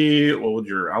name be? What would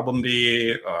your album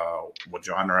be? What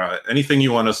genre? Anything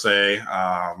you want to say?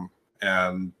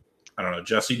 And I don't know,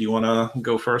 Jesse, do you want to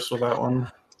go first with that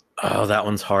one? Oh, that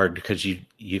one's hard, because you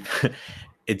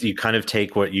kind of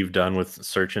take what you've done with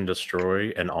Search and Destroy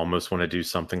and almost want to do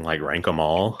something like Rank 'Em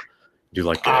All, do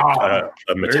like a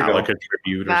Metallica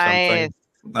tribute or something.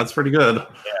 That's pretty good.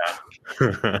 Yeah.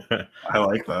 I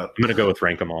like that. I'm gonna go with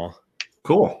Rank 'Em All.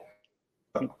 Cool.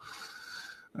 All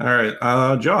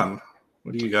right, John,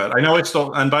 what do you got? I know I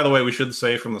stole, and by the way, we should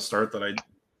say from the start that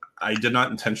I did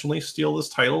not intentionally steal this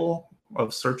title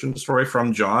of Search and Destroy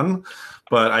from John,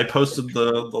 but I posted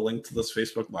the link to this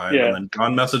Facebook Live, and then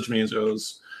John messaged me and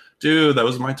goes, "Dude, that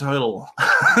was my title."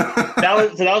 that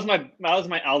was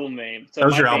my album name. So that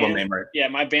was your album name, right? Yeah,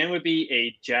 my band would be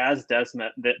a jazz death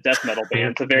metal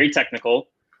band. So very technical.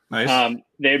 Nice.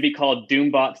 They would be called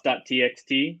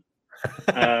Doombots.txt.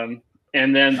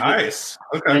 And then nice.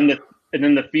 Okay. And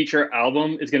then the feature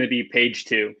album is going to be Page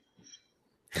 2.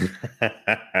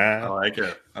 I like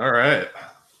it. All right.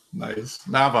 Nice.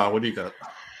 Nava, what do you got?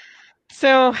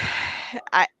 So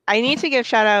I need to give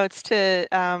shout outs to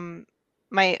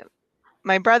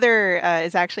my brother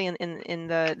is actually in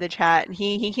the chat, and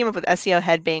he came up with SEO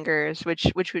headbangers,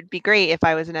 which would be great if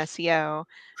I was an SEO.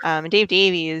 And Dave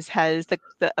Davies has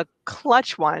a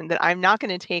clutch one that I'm not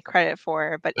going to take credit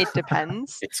for, but it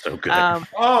depends. It's so good.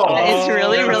 It's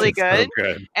really really yes, good, So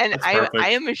good. and That's I perfect.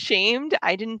 am ashamed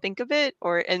I didn't think of it,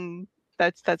 and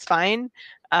that's fine.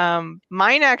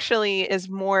 Mine actually is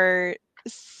more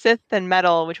Sith than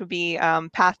metal, which would be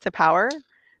Path to Power.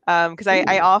 Because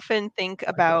I often think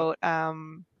about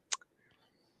when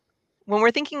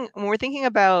we're thinking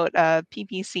about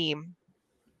PPC,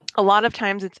 a lot of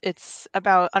times it's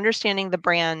about understanding the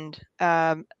brand,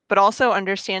 but also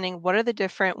understanding what are the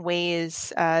different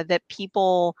ways that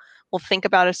people will think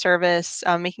about a service,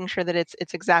 making sure that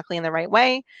it's exactly in the right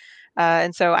way.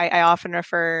 And so I often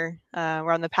refer,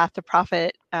 we're on the path to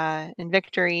profit and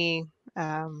victory.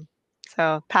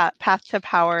 So path to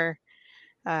power,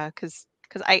 because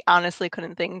I honestly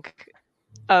couldn't think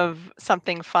of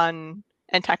something fun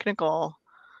and technical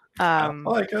I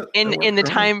like it. in It the works for me.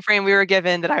 time frame we were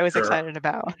given that I was Sure. excited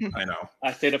about. I know.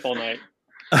 I stayed up all night.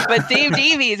 But Dave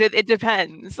Davies, it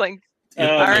depends. Like, all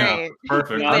Yeah, right,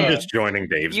 perfect. you I'm win. just joining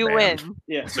Dave's You band. win.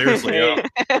 Yeah. Seriously, Hey, yeah.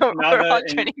 We're Nava all and-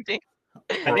 joining Dave.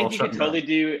 I We're all think you could shutting totally down.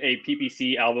 do a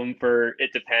PPC album for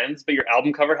It Depends, but your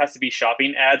album cover has to be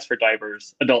shopping ads for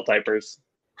diapers, adult diapers,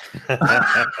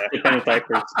 dependent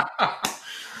diapers.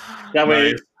 That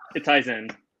way Nice. it ties in.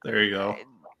 There you go.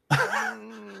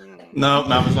 Mm. No,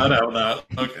 Nava's not out of that.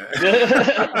 Okay.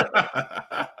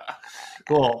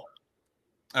 Cool.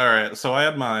 All right, so I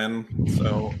had mine.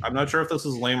 So I'm not sure if this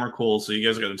is lame or cool, so you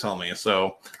guys got to tell me.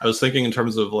 So I was thinking in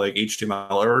terms of like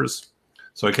HTML errors.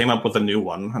 So I came up with a new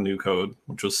one, a new code,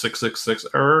 which was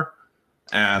 666 error.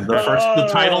 And the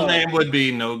title name would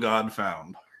be No God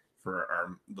Found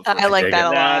for the first I like dig that it. a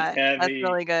lot. That's heavy. That's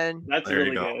really good. That's There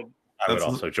you really go. good. I would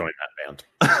That's- also join that band.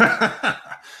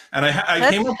 And I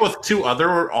came up with two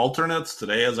other alternates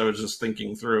today as I was just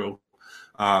thinking through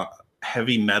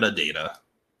heavy metadata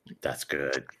That's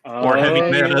good. or heavy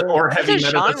meta or That's heavy a meta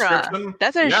genre. description.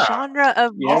 That's a Yeah. genre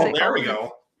of Yeah. music. Oh, there we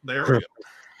go. There we go.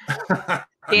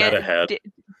 Metahead.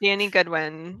 Danny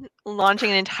Goodwin launching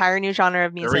an entire new genre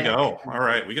of There music. we go. All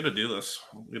right, we got to do this.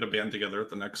 We got to band together at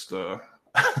the next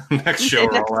next show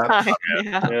or Next all that. time.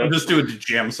 Yeah. Yeah. We'll just do a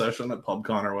jam session at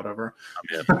PubCon or whatever.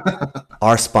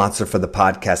 Our sponsor for the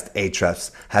podcast,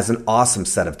 Ahrefs, has an awesome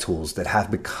set of tools that have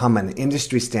become an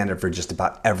industry standard for just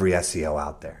about every SEO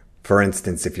out there. For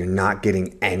instance, if you're not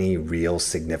getting any real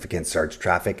significant search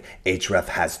traffic, Ahrefs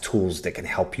has tools that can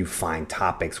help you find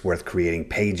topics worth creating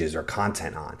pages or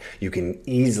content on. You can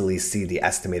easily see the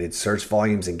estimated search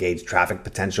volumes and gauge traffic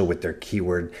potential with their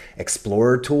Keyword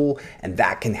Explorer tool, and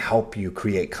that can help you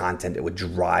create content that would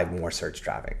drive more search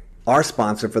traffic. Our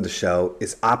sponsor for the show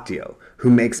is Optio, who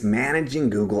makes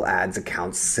managing Google Ads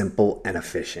accounts simple and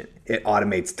efficient. It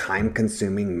automates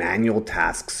time-consuming manual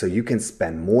tasks so you can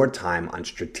spend more time on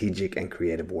strategic and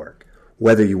creative work.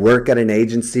 Whether you work at an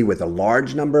agency with a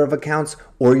large number of accounts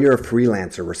or you're a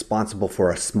freelancer responsible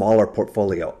for a smaller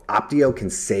portfolio, Optio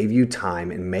can save you time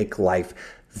and make life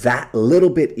that little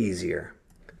bit easier.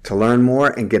 To learn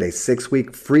more and get a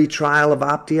 6-week free trial of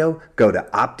Optio, go to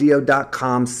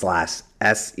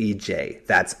optio.com/SEJ.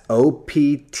 That's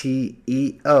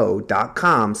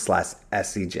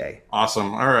opteo.com/SEJ.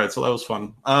 Awesome. All right, so that was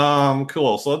fun.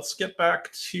 Cool. So let's get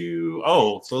back to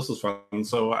so this is fun.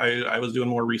 So I was doing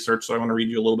more research, so I want to read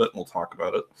you a little bit and we'll talk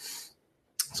about it.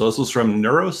 So this was from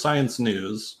Neuroscience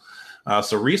News.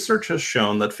 So research has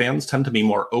shown that fans tend to be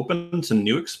more open to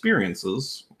new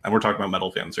experiences, and we're talking about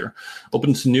metal fans here,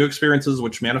 open to new experiences,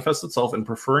 which manifests itself in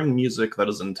preferring music that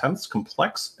is intense,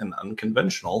 complex, and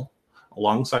unconventional,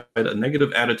 alongside a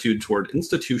negative attitude toward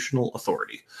institutional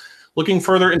authority. Looking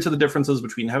further into the differences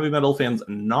between heavy metal fans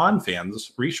and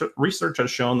non-fans, research has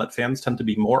shown that fans tend to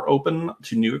be more open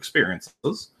to new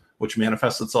experiences, which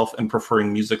manifests itself in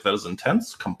preferring music that is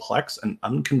intense, complex, and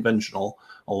unconventional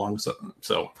alongside.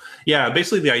 So, yeah,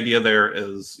 basically the idea there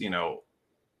is,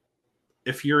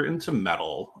 if you're into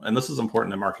metal, and this is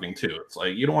important in marketing too, it's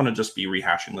like you don't want to just be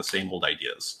rehashing the same old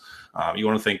ideas. You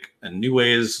want to think in new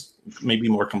ways, maybe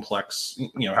more complex,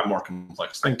 have more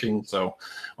complex thinking. So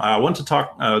I want to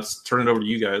talk, let's turn it over to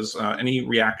you guys. Any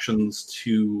reactions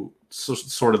to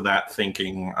sort of that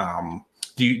thinking?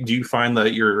 Do you find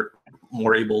that you're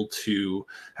more able to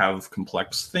have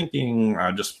complex thinking,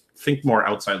 just think more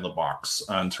outside the box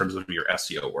in terms of your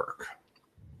SEO work?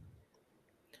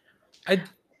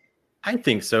 I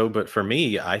think so, but for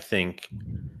me, I think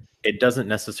it doesn't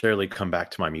necessarily come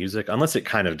back to my music, unless it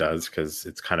kind of does, because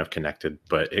it's kind of connected.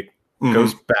 But it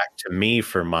goes back to me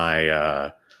for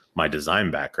my my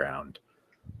design background.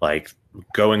 Like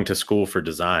going to school for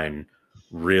design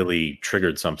really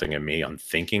triggered something in me on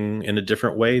thinking in a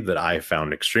different way that I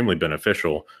found extremely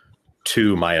beneficial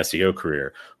to my SEO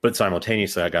career. But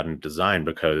simultaneously, I got into design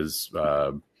because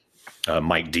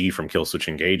Mike D from Kill Switch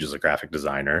Engage is a graphic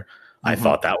designer. I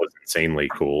thought that was insanely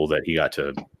cool that he got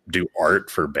to do art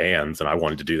for bands, and I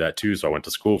wanted to do that too. So I went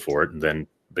to school for it and then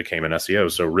became an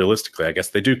SEO. So realistically, I guess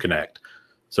they do connect.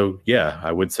 So yeah,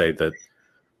 I would say that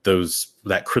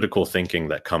that critical thinking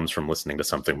that comes from listening to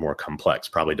something more complex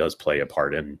probably does play a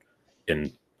part in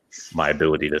my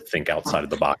ability to think outside of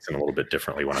the box and a little bit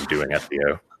differently when I'm doing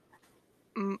SEO.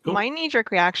 My knee-jerk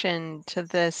reaction to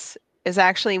this is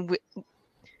actually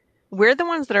we're the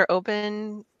ones that are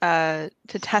open to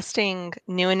testing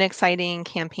new and exciting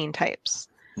campaign types.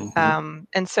 And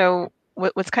so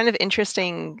what's kind of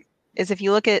interesting is if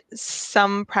you look at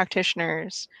some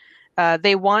practitioners,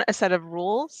 they want a set of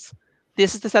rules.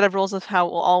 This is the set of rules of how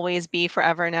it will always be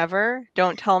forever and ever.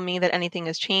 Don't tell me that anything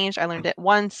has changed. I learned it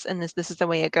once, and this is the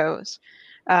way it goes.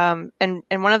 And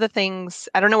one of the things,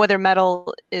 I don't know whether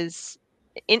metal is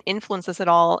influence this at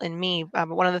all in me. But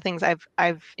one of the things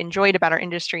I've enjoyed about our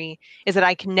industry is that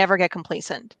I can never get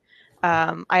complacent.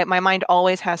 My mind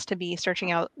always has to be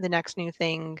searching out the next new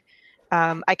thing.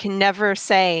 I can never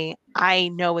say I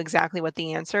know exactly what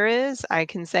the answer is. I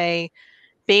can say,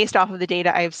 based off of the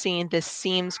data I've seen, this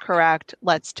seems correct.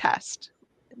 Let's test.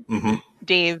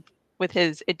 Dave with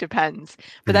his "it depends,"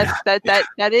 but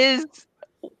that is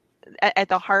at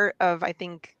the heart of, I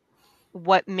think,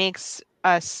 what makes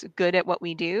us good at what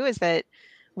we do is that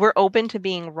we're open to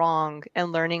being wrong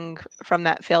and learning from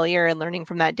that failure and learning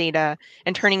from that data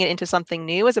and turning it into something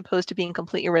new, as opposed to being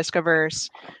completely risk averse,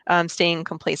 staying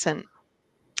complacent.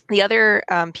 The other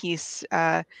piece,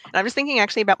 and I'm just thinking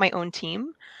actually about my own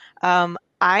team.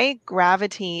 I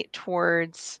gravitate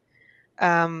towards,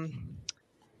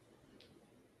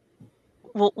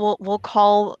 we'll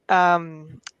call,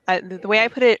 the way I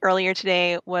put it earlier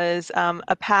today was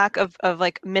a pack of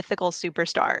like mythical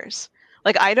superstars.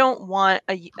 Like I don't want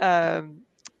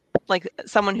like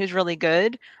someone who's really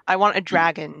good. I want a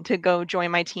dragon to go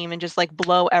join my team and just like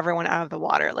blow everyone out of the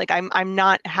water. Like I'm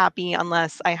not happy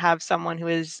unless I have someone who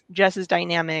is just as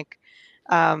dynamic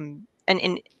and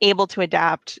able to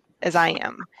adapt as I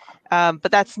am.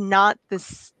 But that's not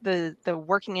the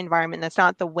working environment. That's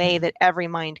not the way that every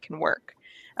mind can work.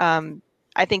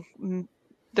 I think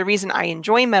the reason I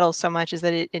enjoy metal so much is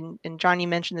that it, and John, you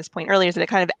mentioned this point earlier, is that it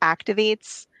kind of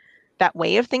activates that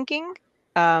way of thinking.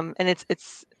 And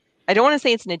it's I don't want to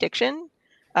say it's an addiction,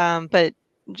 but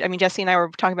I mean, Jesse and I were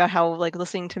talking about how like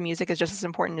listening to music is just as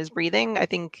important as breathing. I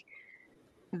think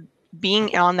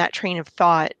being on that train of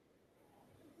thought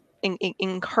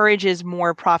encourages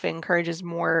more profit, encourages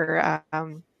more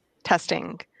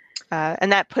testing.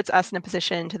 And that puts us in a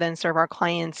position to then serve our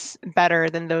clients better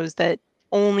than those that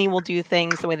only will do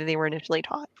things the way that they were initially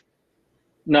taught.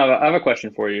 No, I have a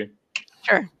question for you.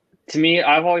 Sure. To me,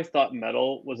 I've always thought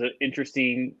metal was an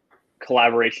interesting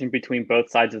collaboration between both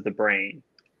sides of the brain,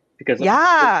 because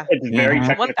it's very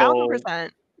technical. 1000%.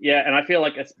 Yeah, and I feel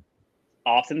like it's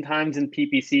oftentimes in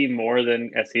PPC more than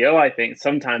SEO. I think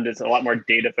sometimes it's a lot more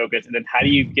data focused, and then how do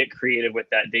you get creative with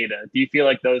that data? Do you feel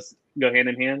like those go hand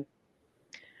in hand?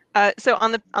 So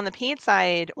on the paid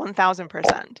side,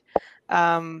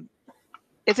 1000%.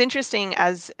 It's interesting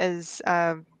as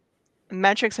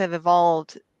metrics have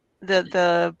evolved.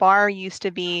 The bar used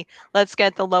to be, let's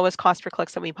get the lowest cost per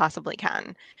clicks that we possibly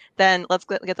can. Then let's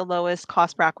get the lowest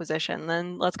cost per acquisition.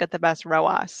 Then let's get the best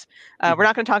ROAS. We're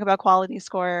not going to talk about quality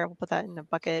score. We'll put that in a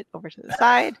bucket over to the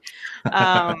side.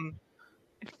 If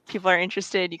people are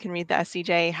interested, you can read the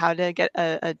SCJ, how to get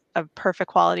a perfect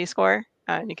quality score.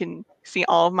 And you can see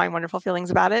all of my wonderful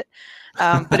feelings about it.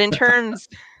 But in terms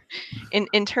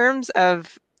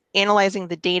of analyzing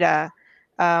the data,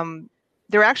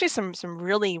 there were actually some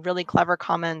really, really clever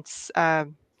comments.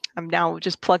 I'm now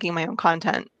just plugging my own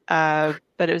content, but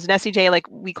it was an SCJ, like,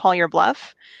 we call your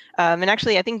bluff. And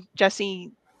actually, I think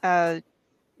Jesse and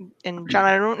John,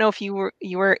 I don't know if you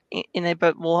were in it,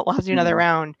 but we'll have to do another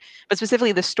round. But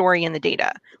specifically the story and the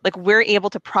data, like we're able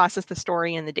to process the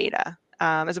story and the data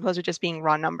as opposed to just being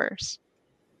raw numbers.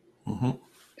 Did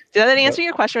that answer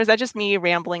your question, or is that just me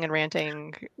rambling and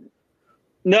ranting?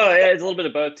 No, it's a little bit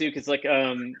of both too, because like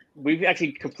we've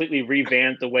actually completely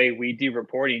revamped the way we do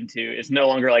reporting too. It's no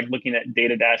longer like looking at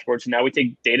data dashboards. Now we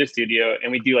take Data Studio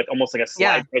and we do like almost like a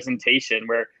slide presentation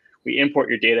where we import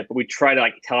your data, but we try to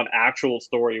like tell an actual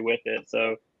story with it.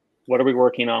 So what are we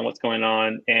working on? What's going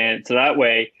on? And so that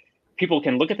way people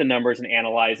can look at the numbers and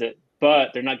analyze it,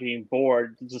 but they're not getting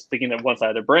bored just thinking of one side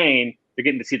of their brain. They're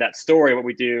getting to see that story, what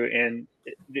we do, and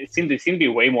they seem to be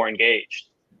way more engaged.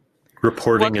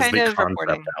 Reporting What is kind the of concept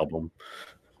reporting? album.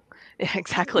 Yeah,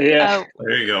 exactly. Yeah.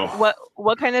 There you go.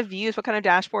 What kind of views, what kind of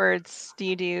dashboards do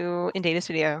you do in Data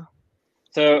Studio?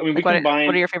 So I mean, we Like combine.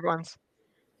 what are your favorite ones?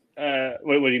 What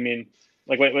do you mean?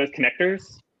 Like what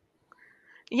connectors?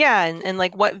 Yeah, and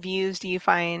like what views do you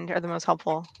find are the most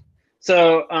helpful?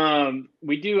 So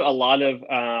we do a lot of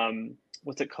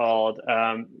what's it called?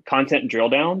 Content drill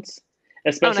downs,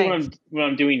 especially nice. when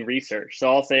I'm doing research.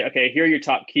 So I'll say, okay, here are your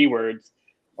top keywords,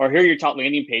 or here are your top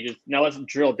landing pages. Now let's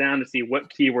drill down to see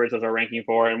what keywords those are ranking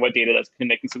for and what data that's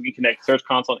connecting. So we can connect Search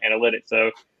Console and analytics.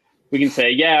 So we can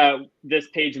say, yeah, this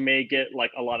page may get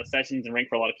like a lot of sessions and rank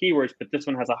for a lot of keywords, but this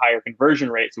one has a higher conversion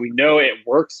rate. So we know it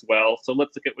works well. So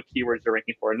let's look at what keywords they're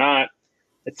ranking for or not,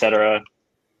 et cetera.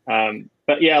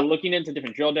 But yeah, looking into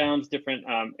different drill downs, different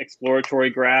exploratory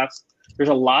graphs. There's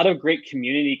a lot of great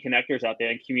community connectors out there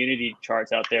and community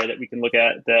charts out there that we can look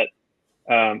at. That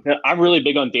I'm really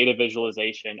big on data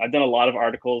visualization. I've done a lot of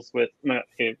articles with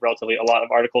relatively a lot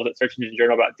of articles at Search Engine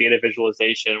Journal about data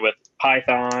visualization with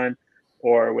Python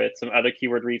or with some other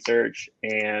keyword research,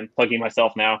 and plugging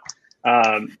myself now.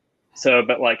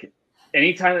 But like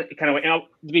anytime kind of,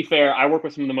 to be fair, I work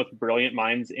with some of the most brilliant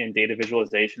minds in data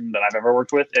visualization that I've ever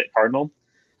worked with at Cardinal.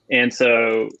 And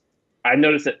so I've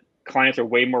noticed that clients are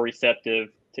way more receptive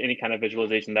to any kind of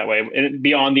visualization that way, and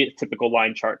beyond the typical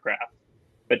line chart graph.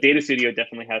 But Data Studio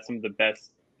definitely has some of the best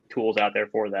tools out there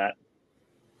for that.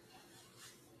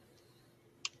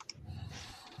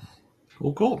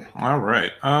 Cool. All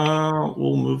right.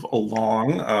 We'll move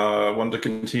along. I wanted to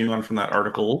continue on from that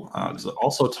article because it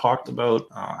also talked about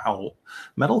how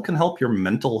metal can help your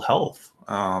mental health.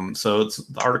 So it's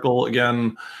the article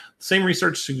again. Same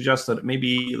research suggests that it may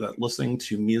be that listening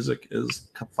to music is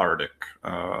cathartic.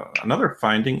 Another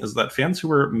finding is that fans who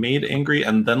were made angry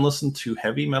and then listened to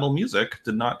heavy metal music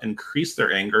did not increase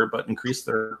their anger, but increased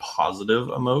their positive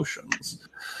emotions.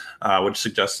 Which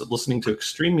suggests that listening to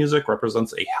extreme music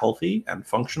represents a healthy and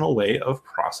functional way of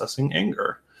processing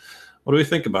anger. What do we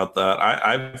think about that?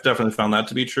 I've definitely found that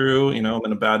to be true. You know, I'm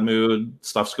in a bad mood,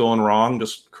 stuff's going wrong,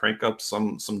 just crank up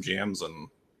some jams and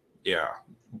yeah,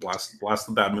 blast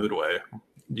the bad mood away.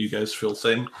 Do you guys feel the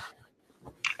same?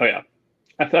 Oh yeah,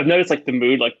 I've noticed like the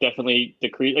mood like definitely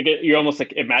decrease. Like you're almost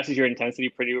like it matches your intensity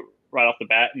pretty right off the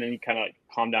bat, and then you kind of like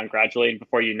calm down gradually, and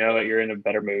before you know it, you're in a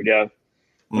better mood. Yeah,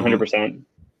 100%.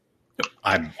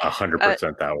 I'm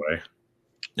 100% that way.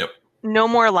 Yep. No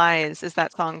More Lies is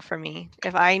that song for me.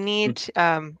 If I need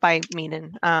by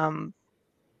Maiden.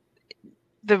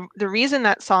 The reason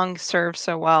that song serves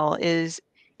so well is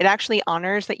it actually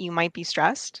honors that you might be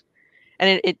stressed,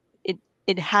 and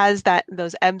it has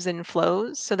those ebbs and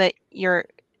flows so that you're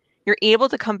able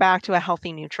to come back to a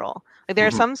healthy neutral. Like there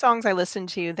are some songs I listen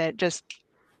to that just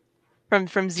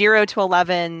from 0 to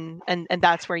 11 and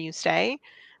that's where you stay.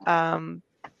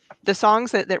 The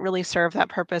songs that really serve that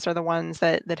purpose are the ones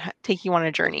that take you on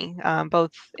a journey,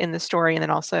 both in the story and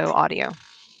then also audio.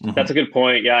 That's a good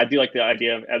point. Yeah, I do like the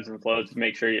idea of ebbs and flows to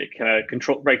make sure it kind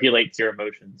of regulates your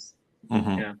emotions.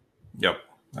 Yeah. Yep.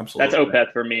 Absolutely. That's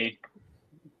Opeth for me.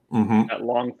 That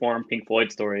long form Pink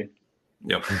Floyd story.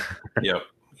 Yep. Yep.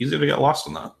 Easy to get lost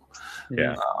in that.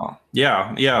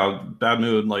 Yeah. Yeah. Bad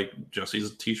mood, like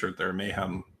Jesse's t-shirt there,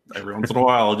 mayhem. Every once in a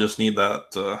while, just need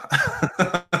that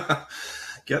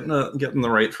getting the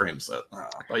right frame set.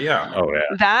 But yeah. Oh yeah.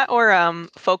 That or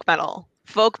folk metal.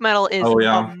 Folk metal is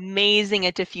amazing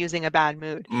at diffusing a bad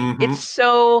mood. It's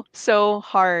so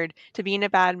hard to be in a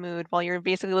bad mood while you're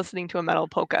basically listening to a metal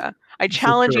polka. I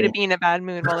challenge you to be in a bad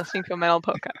mood while listening to a metal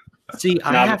polka. See,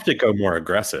 I have to go more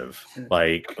aggressive.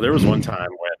 Like there was one time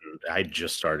when I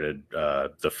just started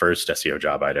the first SEO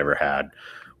job I'd ever had.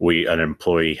 An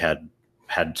employee had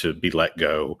to be let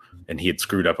go, and he had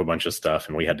screwed up a bunch of stuff,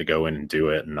 and we had to go in and do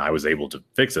it, and I was able to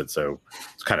fix it. So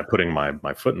it's kind of putting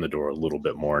my foot in the door a little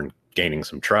bit more and gaining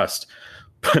some trust.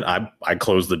 But I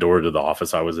closed the door to the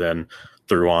office I was in,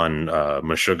 threw on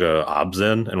Meshuggah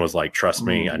Obzin, and was like, trust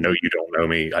me, I know you don't know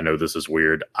me. I know this is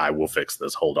weird. I will fix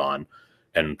this. Hold on.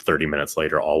 And 30 minutes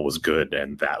later, all was good.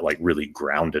 And that like really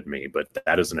grounded me. But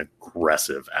that is an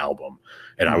aggressive album.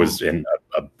 And I was in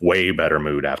a way better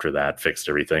mood after that, fixed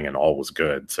everything, and all was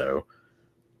good. So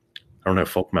I don't know,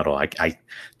 folk metal, I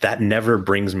that never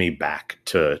brings me back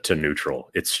to neutral.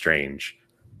 It's strange.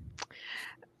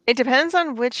 It depends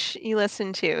on which you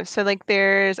listen to. So like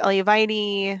there's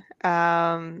Eluvite,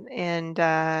 and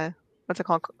what's it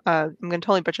called? I'm going to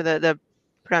totally butcher the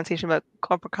pronunciation, but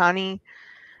Kopakani,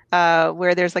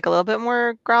 where there's like a little bit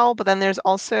more growl, but then there's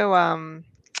also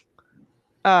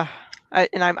Uh,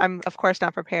 I'm of course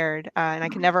not prepared, and I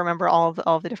can never remember all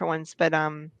of the different ones. But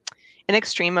In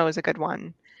Extremo is a good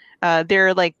one.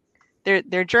 They're like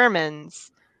they're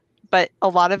Germans, but a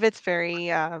lot of it's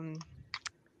very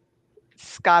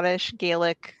Scottish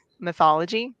Gaelic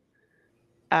mythology.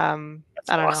 That's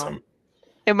I don't know. awesome.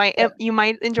 You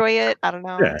might enjoy it. I don't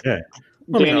know. Yeah.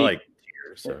 I mean, I Danny, like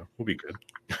tears, so we'll be good.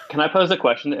 can I pose a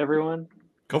question to everyone?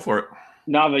 Go for it.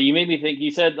 Nava, you made me think.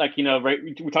 You said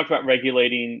we talked about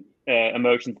regulating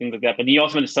emotions, things like that, but you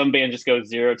also mentioned some bands just go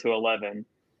 0 to 11.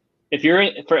 If you're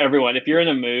for everyone, if you're in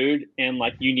a mood and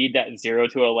like you need that 0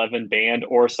 to 11 band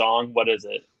or song, what is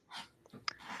it?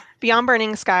 Beyond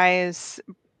Burning Skies,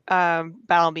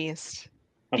 Battle Beast,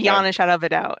 Okay. beyond a shadow of a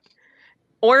doubt,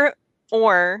 or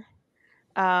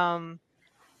um,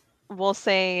 we'll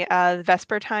say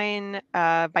Vespertine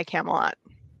by Camelot.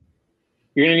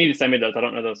 You're gonna need to send me those. I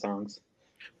don't know those songs.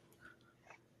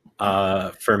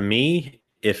 For me,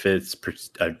 if it's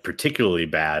a particularly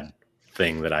bad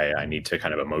thing that I need to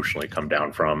kind of emotionally come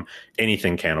down from,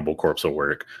 anything Cannibal Corpse will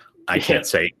work. I can't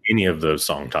say any of those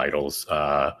song titles,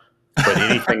 but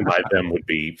anything by them would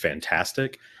be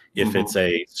fantastic. If it's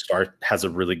a start has a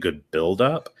really good build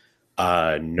up,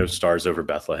 No Stars Over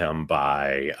Bethlehem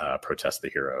by Protest the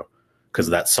Hero, because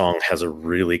that song has a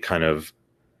really kind of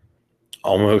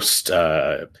almost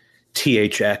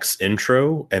THX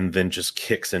intro and then just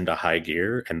kicks into high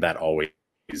gear, and that always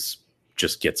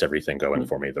just gets everything going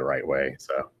for me the right way.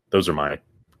 So those are my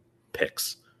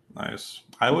picks. Nice.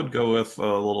 I would go with a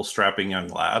little strapping young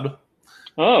lad.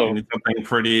 Oh, You need something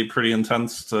pretty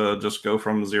intense to just go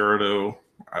from 0 to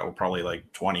probably like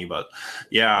 20. But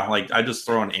yeah, like I just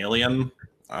throw an Alien,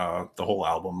 the whole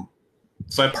album.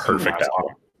 Perfect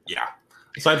album. Yeah.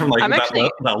 Aside from like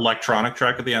that electronic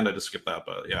track at the end, I just skipped that.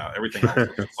 But yeah, everything else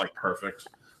is like perfect.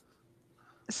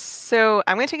 So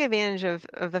I'm going to take advantage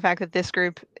of the fact that this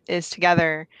group is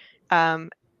together, and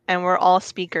we're all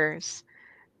speakers.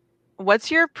 What's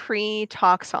your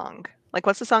pre-talk song? Like,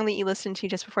 what's the song that you listen to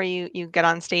just before you get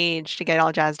on stage to get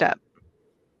all jazzed up?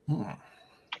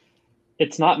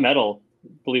 it's not metal,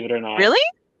 believe it or not. Really?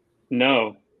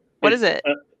 No. What is it?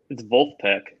 It's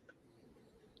Wolfpack.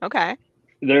 Okay.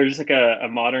 They're just like a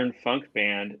modern funk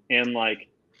band, and like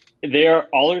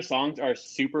all their songs are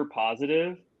super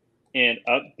positive and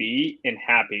upbeat and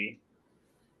happy.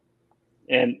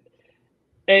 And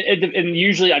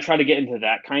usually I try to get into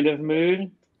that kind of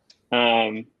mood.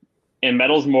 And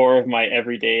metal's more of my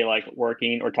everyday, like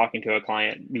working or talking to a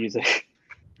client music.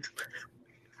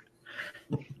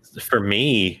 For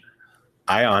me,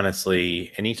 I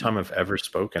honestly, anytime I've ever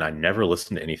spoken, I never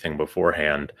listened to anything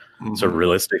beforehand. So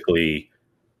realistically,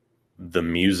 the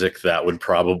music that would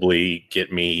probably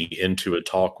get me into a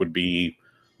talk would be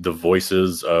the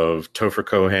voices of Topher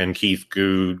Cohen, Keith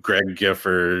Good, Greg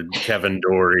Gifford, Kevin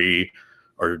Dory,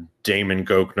 or Damon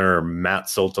Gochner, or Matt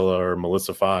Siltala, or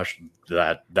Melissa Foch.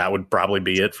 That would probably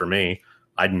be it for me.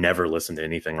 I'd never listen to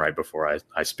anything right before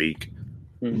I speak.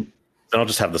 Then I'll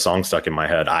just have the song stuck in my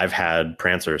head. I've had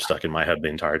Prancer stuck in my head the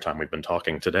entire time we've been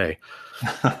talking today.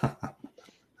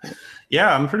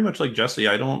 Yeah, I'm pretty much like Jesse.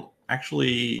 I don't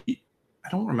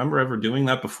remember ever doing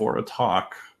that before a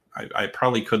talk. I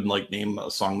probably couldn't like name a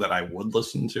song that I would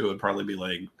listen to. It'd probably be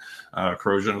like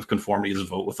Corrosion of Conformity's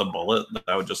Vote with a Bullet.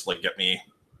 That would just like get me,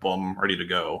 boom, ready to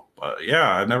go. But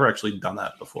yeah, I've never actually done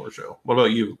that before, Joe. What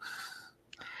about you?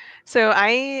 So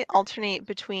I alternate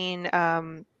between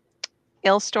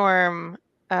Ailstorm,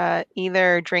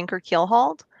 either Drink or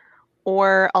Keelhauled,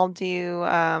 or I'll do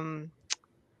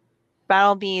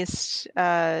Battle Beast.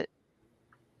 I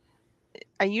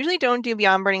usually don't do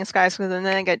Beyond Burning Skies because then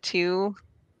I get too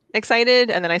excited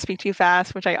and then I speak too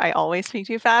fast, which I always speak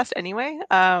too fast anyway.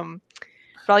 But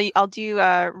I'll do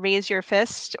Raise Your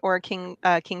Fist or King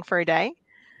for a Day,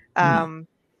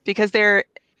 because they're,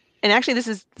 and actually this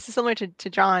is similar to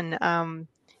John.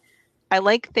 I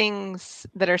like things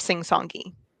that are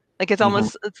sing-songy. Like it's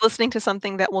almost it's listening to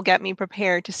something that will get me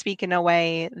prepared to speak in a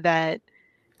way that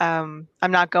I'm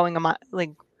not going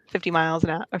like 50 miles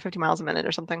an hour or 50 miles a minute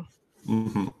or something.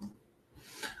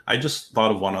 I just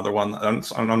thought of one other one. I'm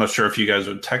not sure if you guys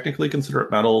would technically consider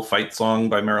it metal. Fight Song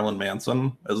by Marilyn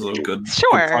Manson is a good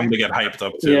song to get hyped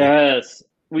up to. Yes.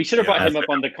 We should have brought him up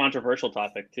on the controversial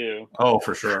topic too. Oh,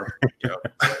 for sure.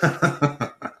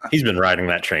 He's been riding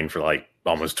that train for like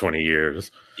almost 20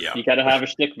 years. Yeah. You got to have a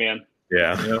shtick, man.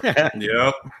 Yeah.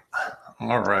 Yep.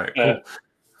 All right. Cool.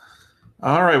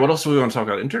 All right. What else do we want to talk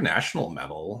about? International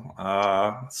metal.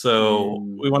 So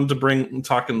we wanted to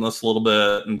talk in this a little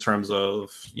bit in terms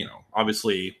of,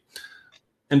 obviously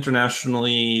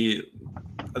internationally,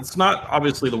 it's not,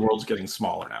 obviously the world's getting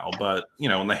smaller now, but you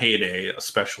know, in the heyday,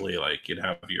 especially, like you'd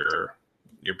have your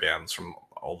bands from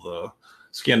all the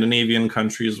Scandinavian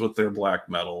countries with their black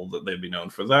metal, that they'd be known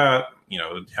for that. You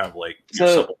know, you'd have like your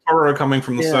Sepultura coming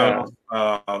from the south.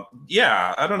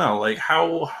 Yeah, I don't know, like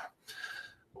how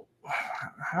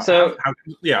go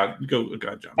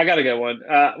ahead, John. I got a good one.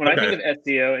 When I think of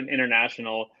SEO and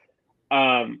international,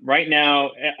 right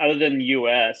now, other than the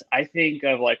US, I think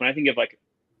of like, when I think of like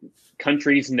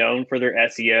countries known for their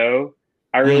SEO,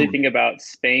 I really think about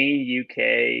Spain,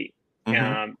 UK,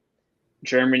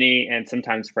 Germany, and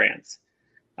sometimes France.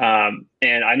 And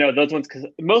I know those ones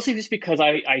mostly just because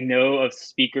I know of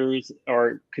speakers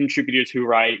or contributors who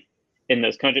write in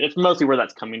those countries. It's mostly where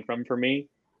that's coming from for me.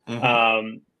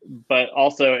 But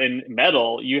also in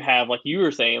metal, you have, like you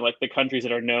were saying, like the countries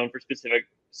that are known for specific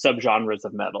subgenres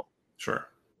of metal. Sure.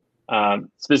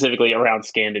 Specifically around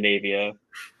Scandinavia.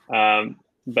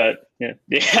 But yeah.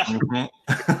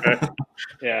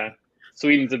 Yeah.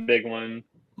 Sweden's a big one.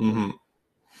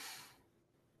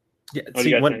 Yeah.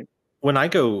 See, when I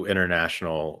go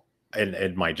international, and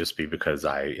it might just be because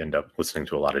I end up listening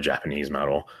to a lot of Japanese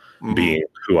metal, being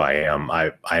who I am,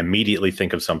 I immediately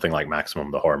think of something like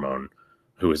Maximum the Hormone,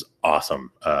 who is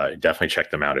awesome. Definitely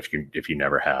check them out if you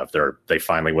never have. They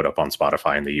finally went up on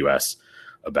Spotify in the US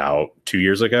about 2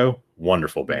 years ago.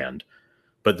 Wonderful band.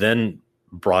 But then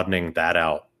broadening that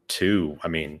out too, I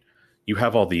mean, you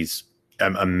have all these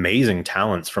amazing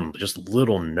talents from just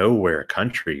little nowhere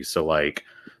countries. So like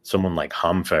someone like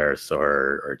Hamfers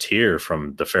or Tyr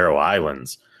from the Faroe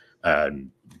Islands,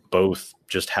 both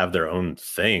just have their own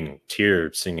thing.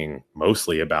 Tyr singing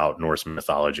mostly about Norse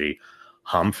mythology,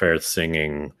 Hamfers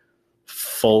singing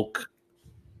folklore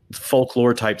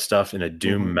type stuff in a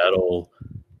doom metal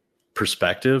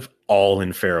perspective, all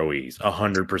in Faroese,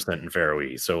 100% in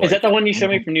Faroese. So is that the one you showed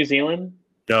me from New Zealand?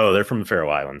 No, they're from the Faroe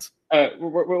Islands.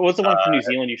 What's the one from New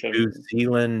Zealand you showed me? New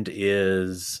Zealand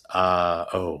is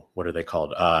what are they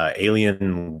called?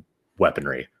 Alien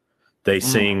Weaponry. They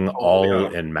sing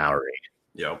all in Maori.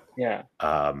 Yep. Yeah.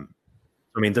 I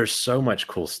mean, there's so much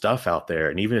cool stuff out there,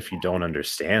 and even if you don't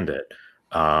understand it,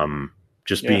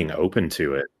 just being open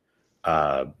to it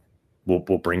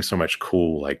will bring so much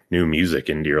cool, like, new music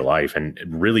into your life, and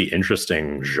really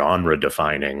interesting genre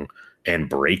defining and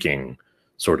breaking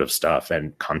sort of stuff.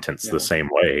 And content's the same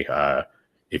way.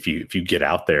 If you get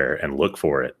out there and look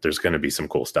for it, there's going to be some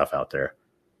cool stuff out there.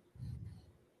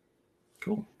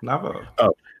 Cool. Nava.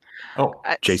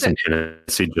 Jason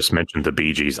Hennessy just mentioned the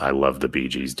Bee Gees. I love the Bee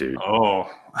Gees, dude. Oh,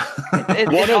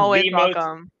 it's always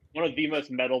welcome. One of the most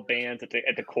metal bands at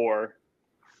the core.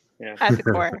 Yeah, at the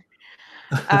core.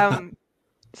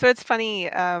 So it's funny.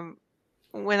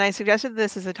 When I suggested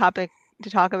this as a topic to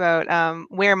talk about,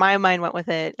 where my mind went with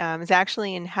it is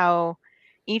actually in how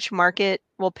each market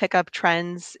will pick up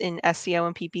trends in SEO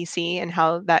and PPC, and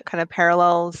how that kind of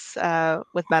parallels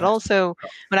with metal. So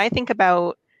when I think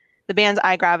about the bands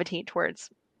I gravitate towards,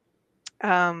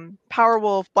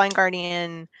 Powerwolf, Blind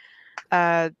Guardian,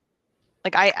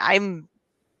 like I'm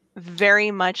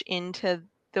very much into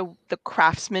the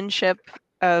craftsmanship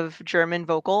of German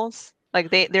vocals. Like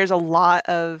there's a lot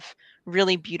of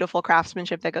really beautiful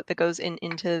craftsmanship that goes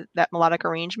into that melodic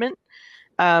arrangement.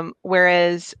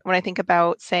 Whereas when I think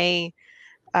about, say,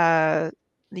 the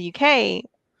UK,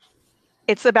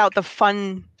 it's about the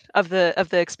fun of the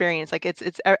experience. Like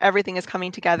it's everything is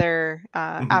coming together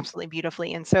absolutely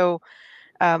beautifully. And so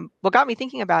what got me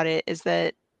thinking about it is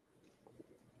that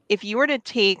if you were to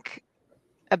take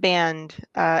a band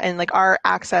and like our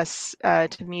access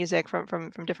to music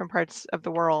from different parts of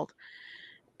the world,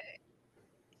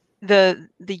 the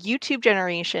YouTube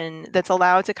generation that's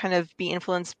allowed to kind of be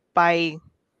influenced by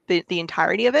the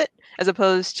entirety of it, as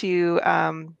opposed to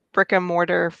brick and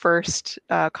mortar first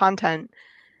content,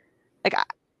 like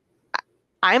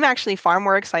I'm actually far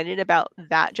more excited about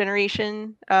that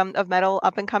generation of metal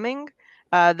up and coming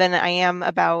than I am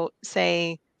about,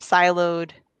 say,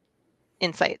 siloed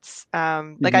insights.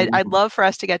 Like I'd love for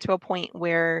us to get to a point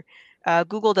where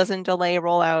Google doesn't delay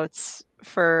rollouts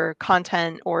for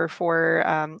content or for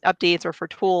updates or for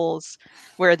tools,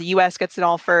 where the US gets it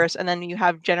all first, and then you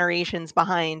have generations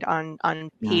behind on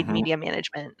paid media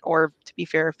management, or, to be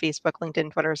fair, Facebook,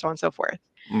 LinkedIn, Twitter, so on and so forth.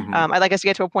 I'd like us to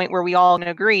get to a point where we all can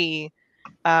agree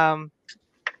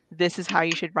this is how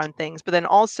you should run things, but then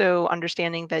also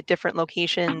understanding that different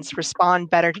locations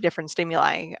respond better to different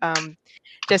stimuli.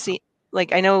 Jesse,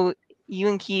 like, I know you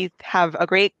and Keith have a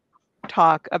great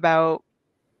talk about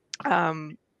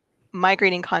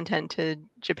migrating content to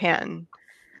Japan.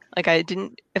 Like, it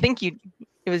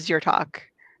was your talk.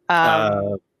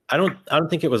 I I don't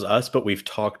think it was us, but we've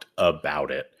talked about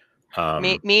it.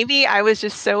 Maybe I was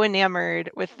just so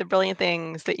enamored with the brilliant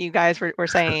things that you guys were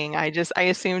saying. I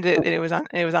assumed it was on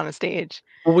a stage.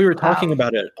 Well, we were talking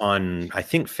about it on, I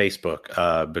think,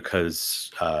 Facebook, because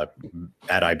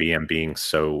at IBM being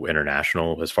so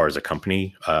international as far as a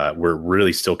company, we're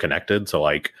really still connected. So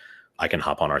like I can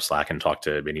hop on our Slack and talk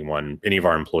to any of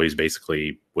our employees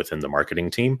basically within the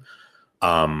marketing team,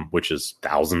 which is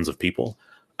thousands of people.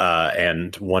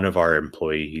 And one of our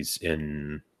employees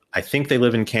I think they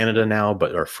live in Canada now,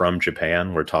 but are from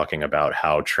Japan. We're talking about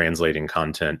how translating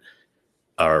content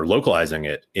or localizing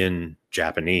it in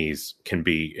Japanese can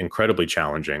be incredibly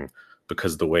challenging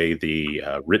because the way the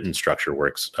written structure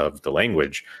works of the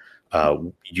language,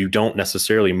 you don't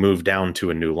necessarily move down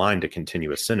to a new line to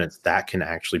continue a sentence. That can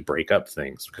actually break up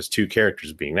things because two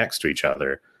characters being next to each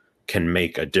other can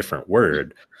make a different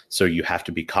word. So you have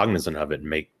to be cognizant of it and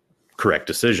make correct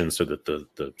decisions so that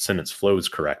the sentence flows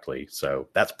correctly. So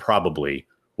that's probably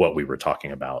what we were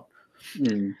talking about.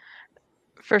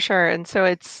 For sure. And so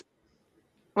it's,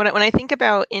 when I think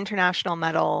about international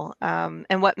metal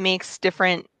and what makes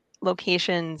different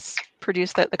locations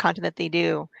produce the content that they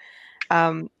do,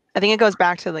 I think it goes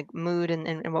back to like mood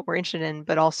and what we're interested in,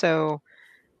 but also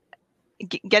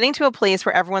getting to a place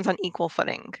where everyone's on equal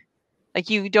footing. Like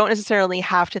you don't necessarily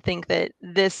have to think that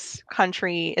this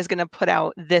country is going to put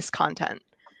out this content.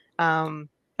 And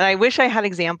I wish I had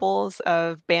examples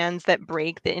of bands that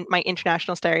break my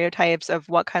international stereotypes of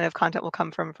what kind of content will come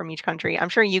from each country. I'm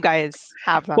sure you guys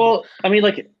have them. Well, I mean,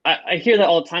 like I hear that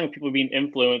all the time of people being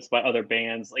influenced by other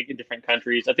bands, like in different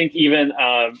countries. I think even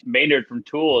Maynard from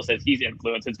Tool says he's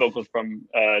influenced his vocals from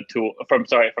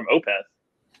Opeth.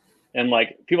 And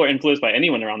like people are influenced by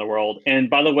anyone around the world. And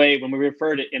by the way, when we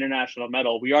refer to international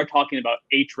metal, we are talking about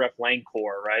Href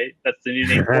Langkor, right? That's the new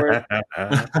name for it.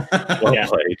 Well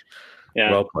played.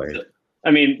 Yeah. Well played. So,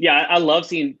 I mean, yeah, I love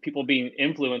seeing people being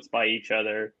influenced by each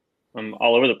other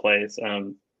all over the place.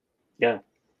 Yeah.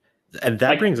 And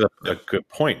that brings up a good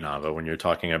point, Nava, when you're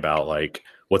talking about like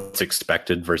what's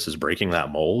expected versus breaking that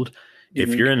mold.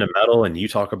 If you're into metal and you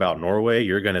talk about Norway,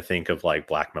 you're going to think of like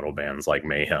black metal bands like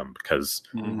Mayhem because,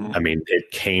 I mean, it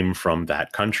came from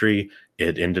that country.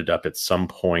 It ended up at some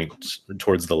point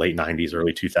towards the late 90s,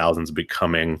 early 2000s,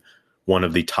 becoming one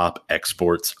of the top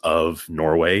exports of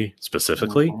Norway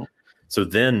specifically. So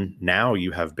then now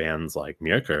you have bands like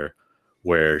Mjölker,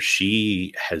 where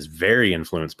she has very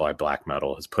influenced by black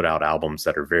metal, has put out albums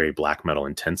that are very black metal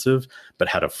intensive, but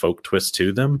had a folk twist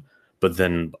to them. But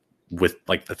then with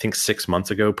like, I think 6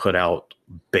 months ago, put out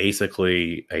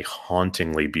basically a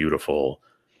hauntingly beautiful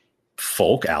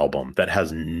folk album that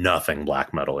has nothing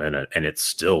black metal in it. And it's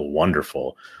still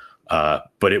wonderful.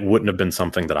 But it wouldn't have been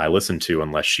something that I listened to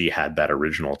unless she had that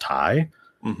original tie.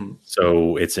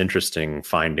 So it's interesting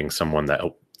finding someone that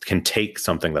can take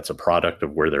something that's a product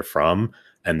of where they're from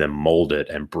and then mold it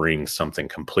and bring something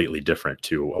completely different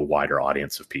to a wider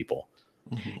audience of people.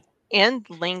 And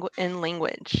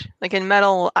language. Like in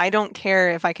metal, I don't care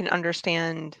if I can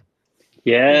understand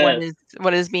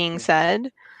what is being said.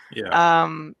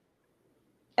 And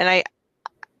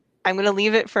I'm going to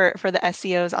leave it for the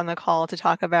SEOs on the call to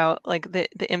talk about like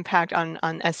the impact on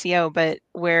SEO, but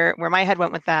where my head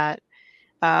went with that,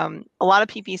 a lot of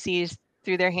PPCs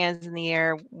threw their hands in the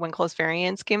air when close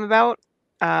variants came about.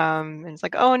 And it's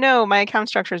like, oh no, my account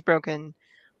structure is broken.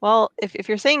 Well, if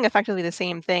you're saying effectively the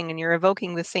same thing and you're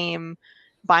evoking the same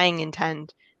buying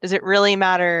intent, does it really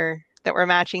matter that we're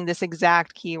matching this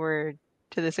exact keyword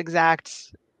to this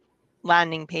exact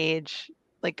landing page?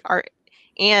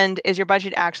 And is your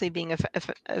budget actually being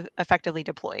effectively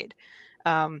deployed?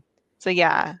 So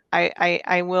yeah,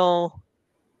 I will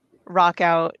rock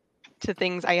out to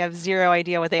things I have zero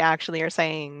idea what they actually are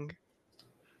saying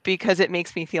because it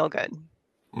makes me feel good.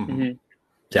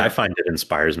 Yeah, I find it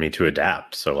inspires me to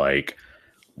adapt. So like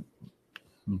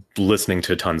listening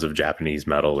to tons of Japanese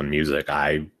metal and music,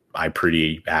 I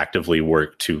pretty actively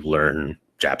work to learn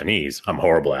Japanese. I'm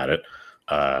horrible at it.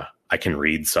 I can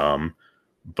read some,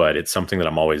 but it's something that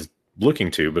I'm always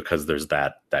looking to because there's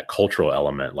that cultural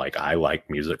element. Like I like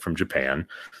music from Japan,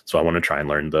 so I want to try and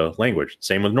learn the language.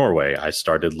 Same with Norway. I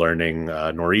started learning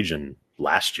Norwegian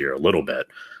last year a little bit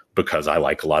because I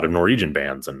like a lot of Norwegian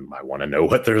bands and I want to know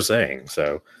what they're saying.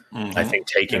 So I think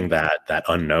taking that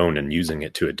unknown and using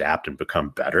it to adapt and become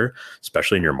better,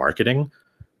 especially in your marketing,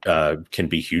 can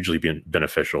be hugely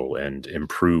beneficial and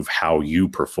improve how you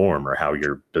perform or how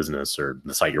your business or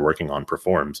the site you're working on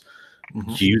performs.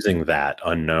 Using that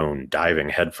unknown, diving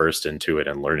headfirst into it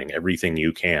and learning everything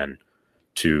you can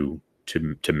to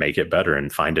make it better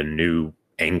and find a new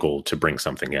angle to bring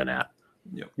something in at.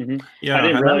 Yeah, I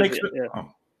didn't realize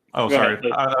Oh, Go sorry. ahead,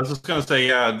 please. I was just going to say,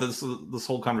 yeah, this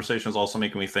whole conversation is also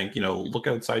making me think, look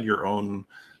outside your own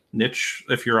niche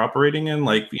if you're operating in,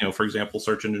 like, for example,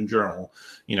 search engine journal.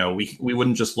 We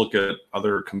wouldn't just look at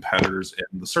other competitors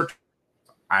in the search.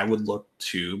 I would look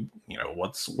to,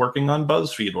 what's working on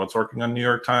BuzzFeed, what's working on New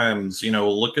York Times,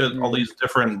 look at all these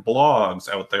different blogs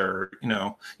out there.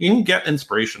 You can get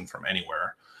inspiration from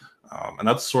anywhere. And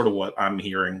that's sort of what I'm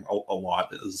hearing a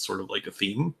lot is sort of like a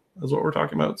theme is what we're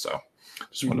talking about. So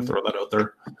just want to throw that out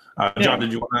there. John,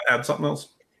 did you want to add something else?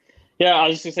 Yeah, I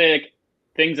was just gonna say like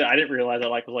things that I didn't realize I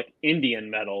like was like Indian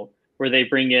metal, where they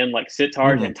bring in like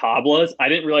sitars and tablas. I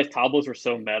didn't realize tablas were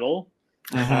so metal.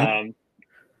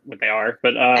 What they are,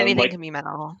 but Anything like, can be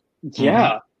metal.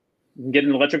 yeah, you can get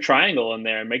an electric triangle in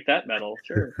there and make that metal.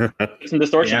 Sure, put some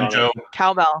distortion on it.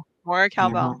 Cowbell, more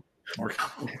cowbell. More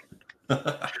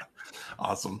cowbell.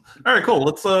 Awesome. All right, cool.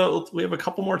 Let's we have a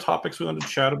couple more topics we wanted to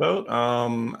chat about.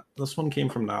 This one came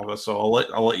from Nava, so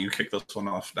I'll let you kick this one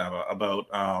off, Nava, about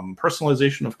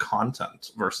personalization of content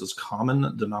versus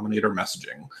common denominator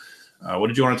messaging. What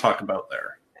did you want to talk about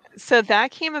there? So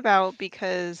that came about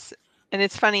because, and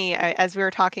it's funny, as we were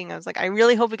talking, I was like, I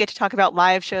really hope we get to talk about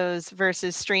live shows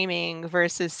versus streaming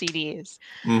versus CDs.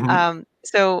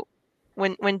 So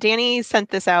when Danny sent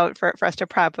this out for us to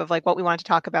prep of like what we wanted to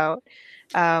talk about,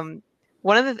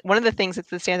 one of the things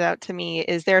that stands out to me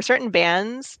is there are certain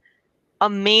bands,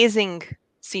 amazing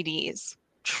CDs,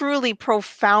 truly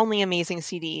profoundly amazing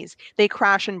CDs. They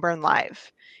crash and burn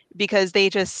live because they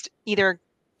just either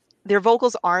their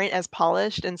vocals aren't as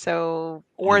polished, and so,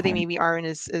 or they maybe aren't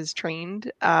as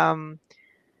trained,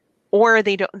 or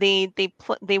they don't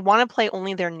they want to play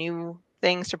only their new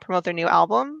things to promote their new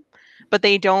album, but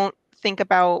they don't think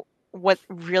about what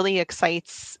really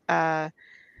excites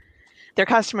their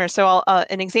customers. So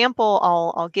an example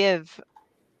I'll give.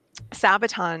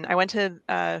 Sabaton. I went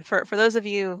to for those of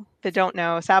you that don't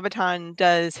know, Sabaton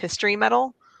does history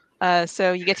metal.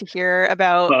 So you get to hear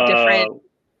about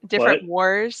different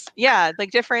wars. Yeah,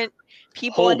 like different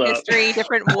people in history,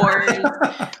 different wars,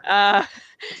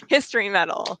 history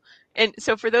metal. And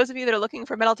so for those of you that are looking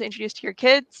for metal to introduce to your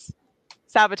kids,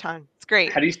 Sabaton. It's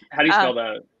great. How do you spell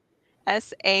that?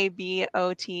 Sabot.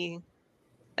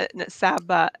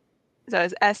 Sabat. So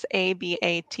it's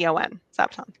Sabaton.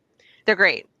 Sabaton. They're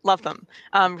great. Love them.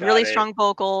 Really strong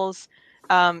vocals,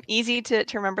 easy to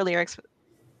remember lyrics,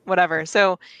 whatever.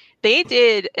 So they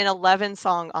did an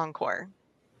 11-song encore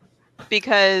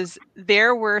because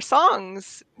there were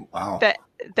songs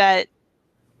that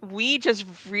we just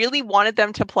really wanted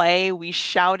them to play. We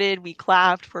shouted, we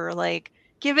clapped, we're like,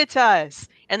 give it to us.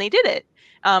 And they did it.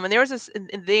 And there was this,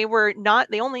 they not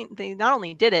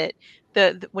only did it,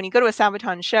 when you go to a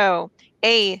Sabaton show,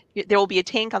 there will be a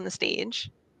tank on the stage,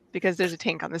 because there's a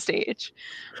tank on the stage.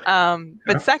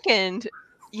 But second,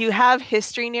 you have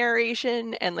history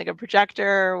narration and like a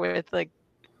projector with like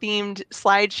themed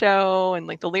slideshow and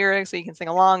like the lyrics so you can sing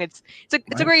along. It's a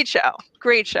great show.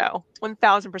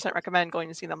 1000% recommend going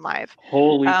to see them live.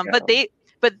 Holy cow.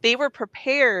 But they were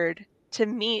prepared to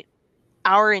meet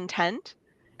our intent.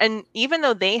 And even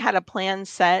though they had a plan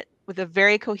set with a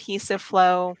very cohesive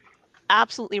flow,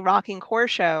 absolutely rocking core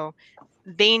show,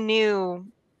 they knew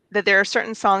that there are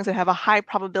certain songs that have a high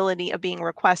probability of being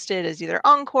requested as either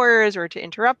encores or to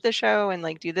interrupt the show and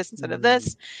like do this instead of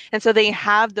this. And so they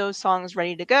have those songs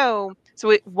ready to go. So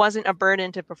it wasn't a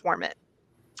burden to perform it.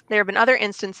 There have been other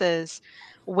instances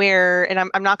where, and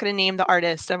I'm not going to name the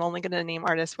artist, I'm only going to name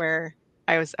artists where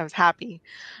I was happy,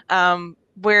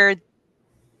 where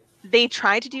they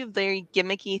tried to do very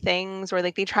gimmicky things, or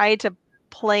like they tried to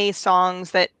play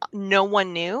songs that no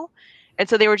one knew. And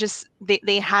so they were just,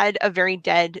 they had a very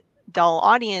dead, dull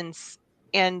audience,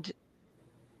 and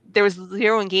there was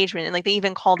zero engagement. And like, they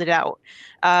even called it out.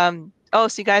 Oh,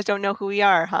 so you guys don't know who we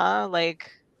are, huh?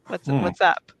 Like, what's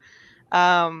up?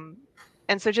 And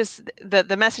so just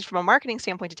the message from a marketing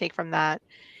standpoint to take from that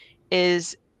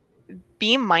is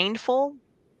be mindful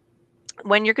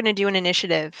when you're going to do an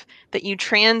initiative that you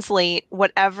translate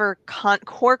whatever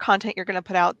core content you're going to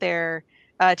put out there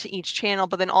to each channel,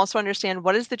 but then also understand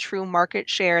what is the true market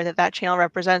share that channel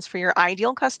represents for your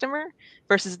ideal customer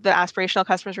versus the aspirational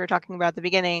customers we were talking about at the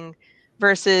beginning,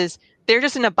 versus they're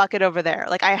just in a bucket over there.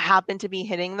 Like, I happen to be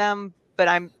hitting them, but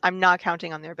I'm not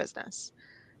counting on their business.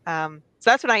 So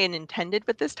that's what I intended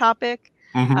with this topic.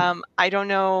 I don't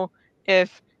know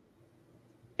if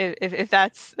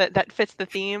that fits the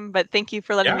theme, but thank you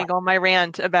for letting me go on my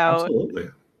rant about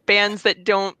bands that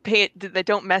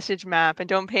don't message map and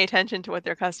don't pay attention to what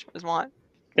their customers want.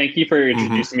 Thank you for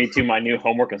introducing me to my new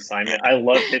homework assignment. I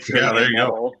love history and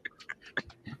metal.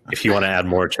 If you want to add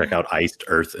more, check out Iced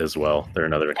Earth as well. They're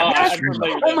another kind I of can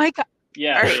play with Oh that. my god!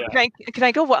 Yeah, All right, yeah. can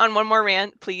I go on one more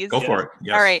rant, please? Go for it.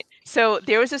 Yes. All right. So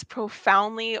there was this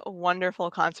profoundly wonderful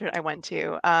concert I went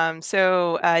to.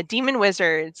 Demon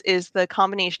Wizards is the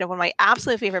combination of one of my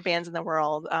absolute favorite bands in the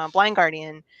world, Blind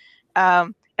Guardian,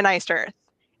 and Iced Earth.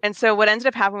 And so what ended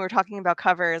up happening, we were talking about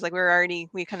covers, like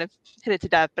we kind of hit it to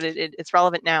death, but it's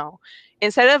relevant now.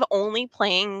 Instead of only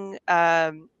playing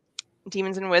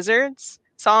Demons and Wizards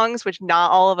songs, which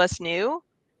not all of us knew,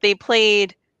 they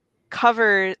played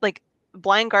cover like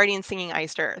Blind Guardian singing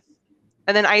Iced Earth,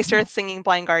 and then Iced Earth singing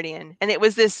Blind Guardian, and it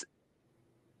was this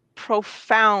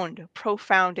profound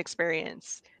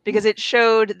experience because it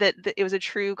showed that it was a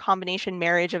true combination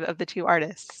marriage of the two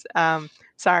artists.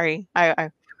 Sorry, I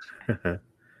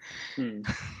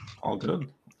All good.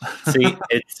 See,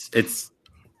 it's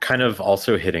kind of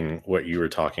also hitting what you were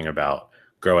talking about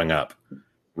growing up.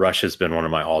 Rush has been one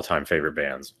of my all-time favorite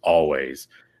bands, always.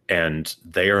 And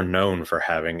they are known for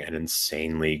having an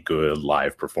insanely good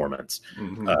live performance.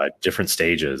 Mm-hmm. Different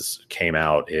Stages came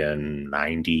out in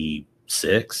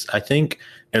 96, I think.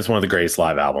 And it's one of the greatest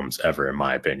live albums ever, in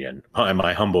my opinion. In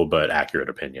my humble but accurate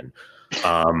opinion,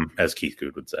 as Keith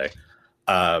Good would say.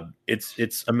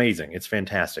 It's amazing. It's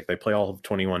fantastic. They play all of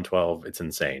 2112. It's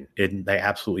insane. They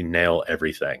absolutely nail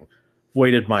everything.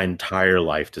 Waited my entire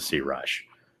life to see Rush.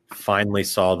 Finally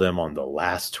saw them on the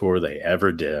last tour they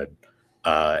ever did.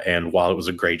 And while it was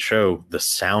a great show, the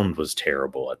sound was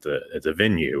terrible at the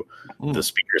venue. The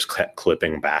speakers kept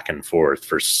clipping back and forth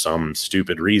for some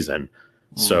stupid reason.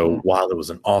 So while it was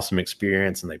an awesome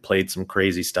experience and they played some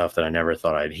crazy stuff that I never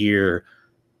thought I'd hear,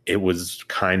 it was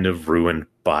kind of ruined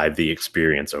by the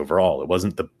experience overall. It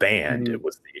wasn't the band, it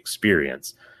was the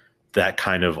experience. That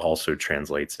kind of also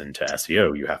translates into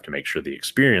SEO. You have to make sure the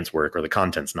experience work or the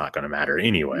content's not going to matter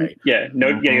anyway. Yeah,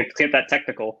 you can't that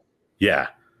technical. Yeah.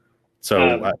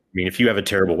 So, I mean, if you have a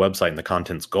terrible website and the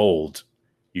content's gold,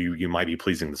 you might be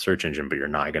pleasing the search engine, but you're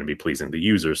not going to be pleasing the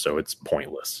user, so it's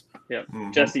pointless. Yeah.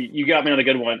 Jesse, you got me on a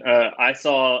good one. I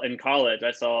saw in college,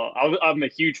 I'm a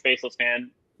huge Faceless fan,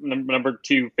 number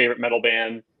 2 favorite metal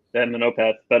band, then the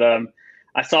Opeth. But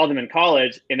I saw them in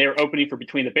college, and they were opening for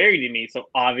Between the Buried and Me, so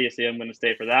obviously I'm going to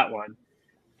stay for that one.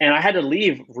 And I had to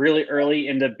leave really early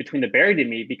into Between the Buried and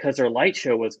Me because their light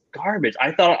show was garbage.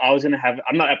 I thought I was going to have,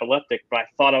 I'm not epileptic, but I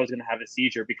thought I was going to have a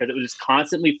seizure because it was just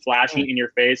constantly flashing in your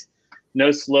face.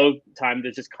 No slow time.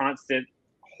 There's just constant,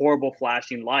 horrible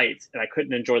flashing lights. And I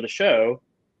couldn't enjoy the show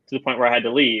to the point where I had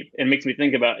to leave. It makes me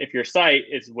think about if your site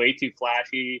is way too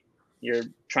flashy, you're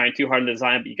trying too hard to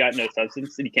design, but you got no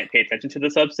substance and you can't pay attention to the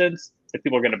substance, like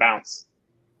people are going to bounce.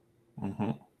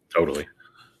 Totally.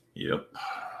 Yep.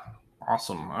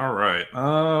 Awesome. All right.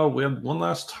 We have one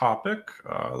last topic.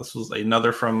 This was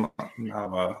another from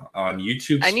on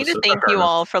YouTube. I need to thank you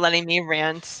all for letting me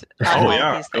rant. Oh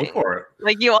yeah, go for it.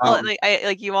 Like you all,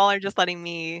 you all are just letting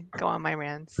me go on my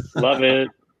rants. Love it.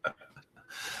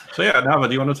 So yeah, Nava,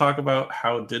 do you want to talk about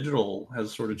how digital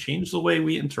has sort of changed the way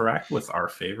we interact with our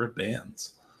favorite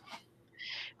bands?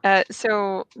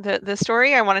 So the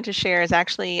story I wanted to share is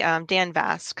actually Dan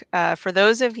Vasc. For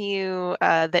those of you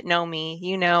that know me,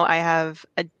 you know I have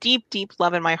a deep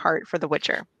love in my heart for The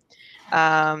Witcher.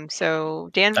 So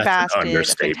Dan Vasc did a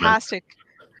fantastic.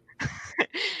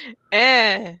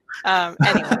 Anyway.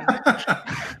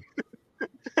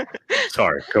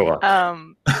 Sorry, go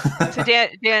on. So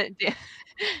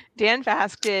Dan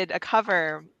Vasc did a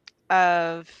cover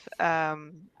of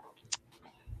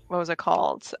what was it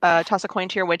called? Toss a Coin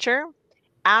to Your Witcher.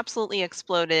 Absolutely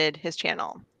exploded his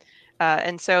channel.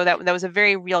 And so that was a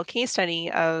very real case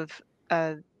study of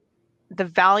the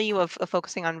value of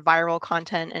focusing on viral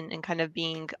content and kind of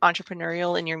being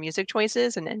entrepreneurial in your music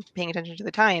choices and paying attention to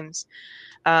the times.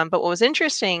 But what was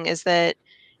interesting is that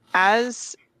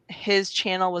as his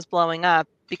channel was blowing up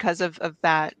because of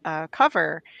that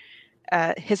cover,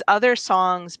 his other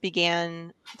songs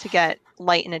began to get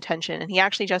light and attention. And he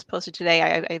actually just posted today,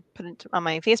 I put it on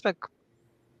my Facebook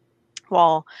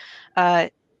wall, a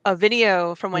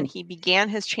video from when he began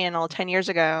his channel 10 years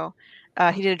ago.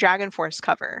 He did a Dragon Force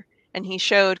cover, and he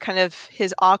showed kind of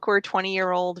his awkward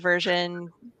 20-year-old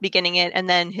version beginning it, and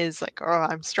then his like, oh,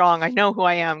 I'm strong, I know who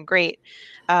I am, great.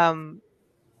 And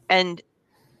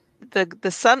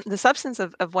the substance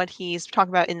of what he's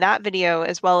talking about in that video,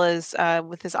 as well as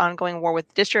with his ongoing war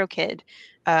with DistroKid,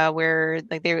 where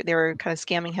like they were kind of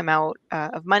scamming him out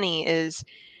of money, is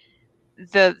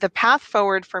the path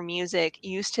forward for music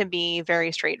used to be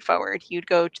very straightforward. You'd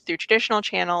go through traditional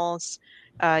channels,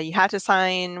 you had to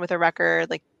sign with a record,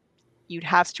 like you'd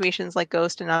have situations like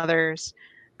Ghost and others,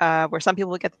 where some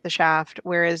people get the shaft,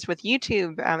 whereas with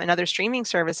YouTube and other streaming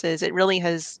services, it really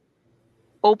has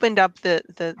opened up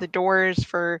the doors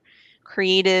for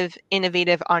creative,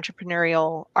 innovative,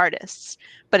 entrepreneurial artists.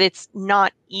 But it's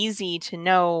not easy to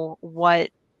know what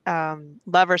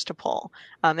levers to pull.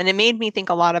 And it made me think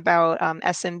a lot about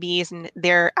SMBs and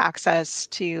their access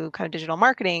to kind of digital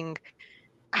marketing.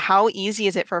 How easy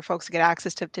is it for folks to get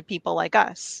access to people like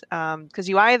us? Because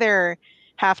you either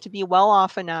have to be well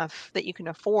off enough that you can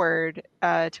afford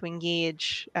to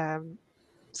engage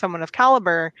someone of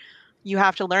caliber. You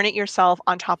have to learn it yourself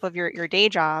on top of your day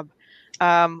job,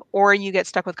 or you get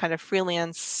stuck with kind of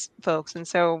freelance folks. And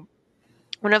so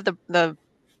one of the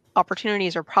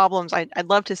opportunities or problems I'd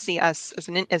love to see us as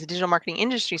a digital marketing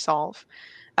industry solve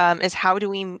is how do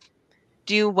we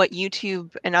do what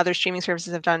YouTube and other streaming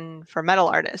services have done for metal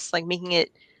artists, like making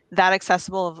it that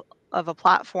accessible of a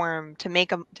platform to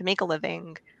make a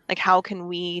living. Like how can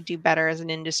we do better as an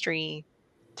industry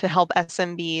to help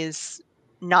SMBs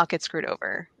not get screwed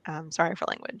over? Sorry for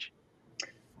language.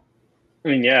 I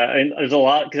mean, yeah, and there's a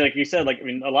lot because, like you said, like I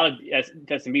mean, a lot of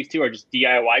SMBs too are just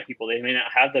DIY people. They may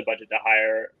not have the budget to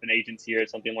hire an agency or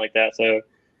something like that. So,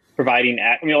 providing,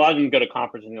 I mean, a lot of them go to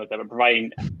conferences and things like that, but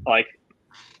providing like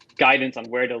guidance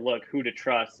on where to look, who to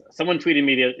trust. Someone tweeted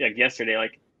me like yesterday,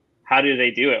 like, how do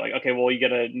they do it? Like, okay, well, you got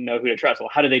to know who to trust. Well,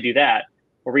 how do they do that?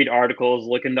 Well, read articles,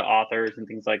 look into authors and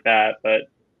things like that. But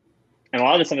and a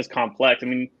lot of this stuff is complex. I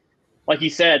mean, like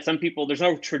you said, some people, there's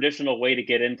no traditional way to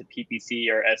get into PPC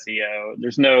or SEO.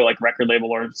 There's no like record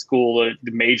label or school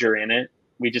to major in it.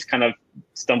 We just kind of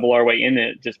stumble our way in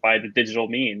it just by the digital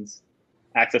means,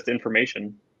 access to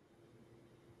information.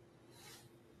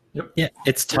 Yep. Yeah,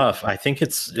 it's tough. I think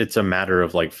it's a matter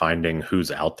of like finding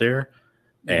who's out there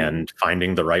and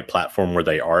finding the right platform where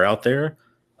they are out there.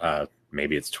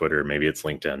 Maybe it's Twitter, maybe it's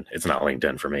LinkedIn. It's not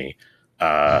LinkedIn for me.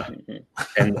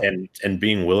 And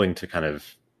being willing to kind of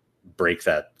break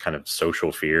that kind of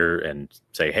social fear and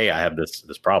say, hey, I have this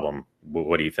problem.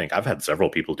 What do you think? I've had several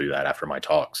people do that after my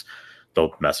talks.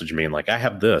 They'll message me and like, I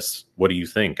have this. What do you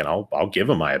think? And I'll give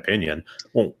them my opinion.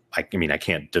 Well, I mean, I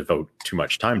can't devote too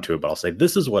much time to it, but I'll say,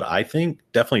 this is what I think.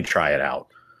 Definitely try it out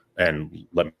and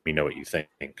let me know what you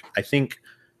think. I think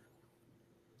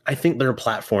there are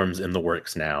platforms in the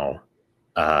works now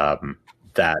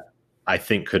that I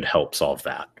think could help solve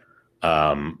that.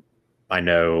 I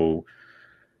know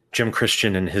Jim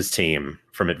Christian and his team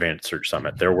from Advanced Search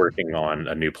Summit, they're working on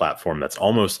a new platform that's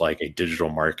almost like a digital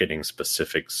marketing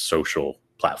specific social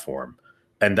platform.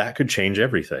 And that could change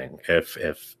everything.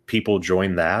 If people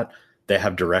join that, they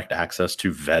have direct access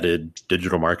to vetted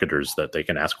digital marketers that they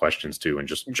can ask questions to and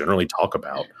just generally talk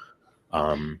about.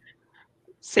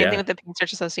 Same thing with the Paid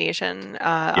Search Association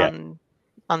on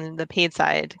the paid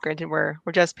side. Granted, we're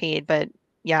just paid, but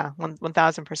yeah,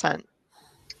 1,000%.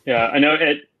 Yeah, I know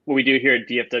what we do here at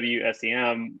DFW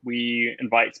SEM, we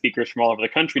invite speakers from all over the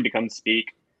country to come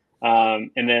speak. And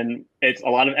then it's a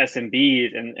lot of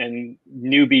SMBs and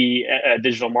newbie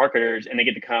digital marketers, and they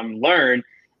get to come learn.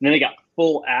 And then they got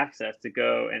full access to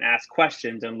go and ask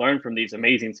questions and learn from these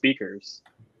amazing speakers.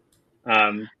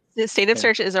 The State of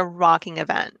Search is a rocking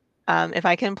event. If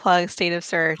I can plug State of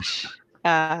Search,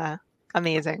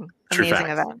 amazing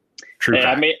event. True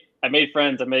fact. I made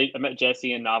friends. I met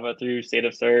Jesse and Nava through State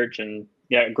of Search, and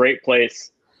yeah, great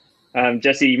place.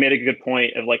 Jesse, you made a good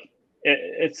point of like,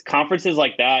 it's conferences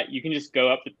like that. You can just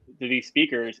go up to these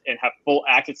speakers and have full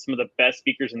access to some of the best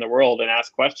speakers in the world and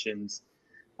ask questions.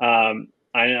 I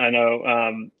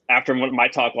know after my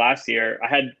talk last year, I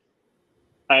had,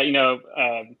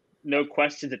 no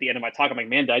questions at the end of my talk. I'm like,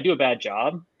 man, did I do a bad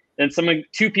job? Then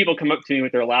two people come up to me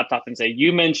with their laptop and say,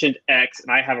 you mentioned X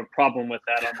and I have a problem with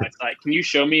that on my site. Can you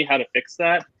show me how to fix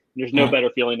that? There's no better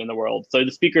feeling in the world. So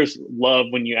the speakers love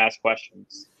when you ask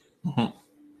questions. Mm-hmm.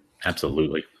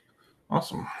 Absolutely.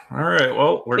 Awesome. All right.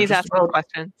 Well, please ask me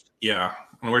questions. Yeah.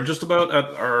 And we're just about at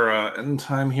our end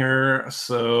time here.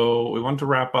 So we want to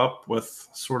wrap up with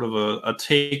sort of a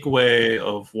takeaway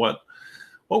of what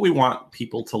we want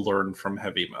people to learn from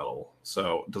heavy metal.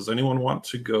 So does anyone want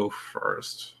to go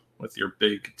first with your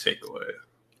big takeaway?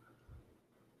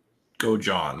 Go,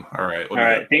 John. All right. All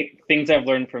right. Things I've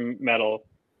learned from metal.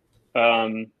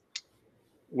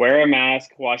 Wear a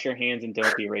mask, wash your hands, and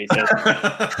don't be racist.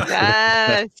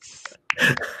 Yes.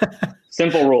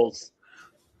 Simple rules.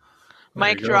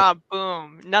 Mic drop.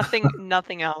 Boom.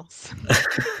 Nothing else.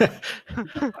 I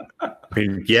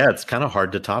mean, yeah, it's kind of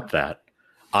hard to top that.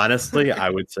 Honestly, I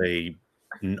would say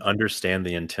understand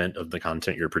the intent of the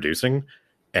content you're producing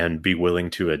and be willing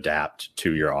to adapt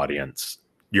to your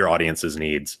audience's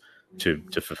needs to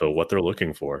fulfill what they're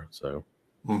looking for. So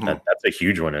that's a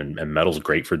huge one. And metal's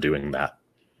great for doing that.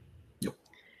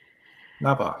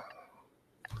 Nava.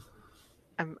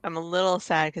 I'm a little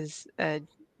sad because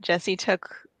Jesse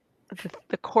took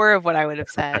the core of what I would have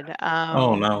said.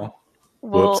 Oh no.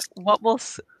 Well,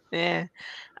 Whoops. yeah.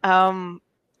 I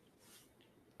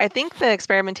think the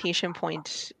experimentation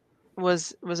point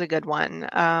was a good one.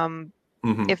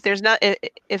 If there's not,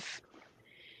 if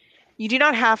you do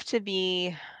not have to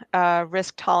be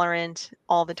risk tolerant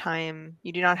all the time,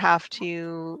 you do not have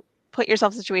to put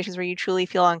yourself in situations where you truly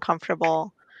feel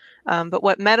uncomfortable. But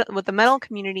what the metal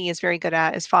community is very good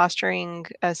at is fostering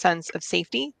a sense of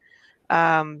safety,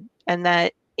 and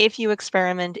that if you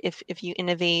experiment, if you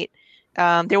innovate,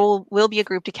 there will be a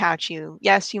group to catch you.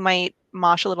 Yes, you might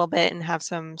mosh a little bit and have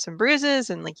some bruises,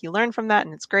 and like you learn from that,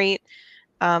 and it's great.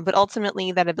 But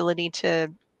ultimately, that ability to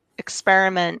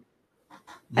experiment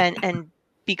and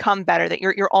become better, that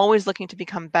you're always looking to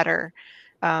become better,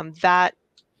 that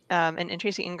and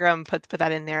Tracy Ingram put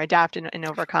that in there, adapt and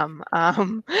overcome.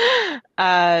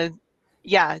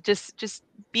 Yeah, just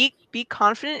be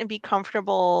confident and be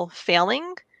comfortable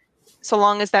failing, so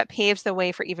long as that paves the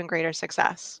way for even greater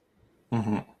success.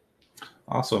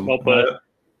 Awesome. Well put.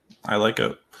 I like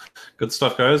it. Good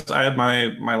stuff, guys. I had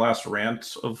my last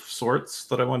rant of sorts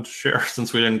that I wanted to share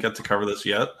since we didn't get to cover this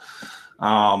yet,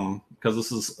 because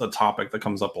this is a topic that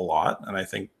comes up a lot, and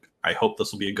I hope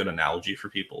this will be a good analogy for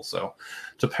people. So,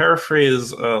 to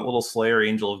paraphrase Little Slayer,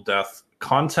 Angel of Death,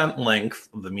 content length,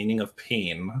 the meaning of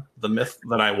pain, the myth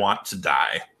that I want to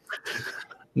die.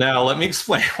 Now, let me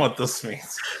explain what this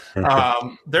means.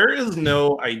 There is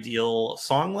no ideal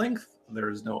song length. There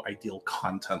is no ideal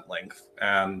content length.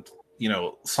 And,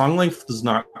 song length does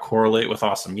not correlate with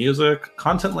awesome music.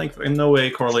 Content length in no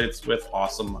way correlates with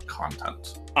awesome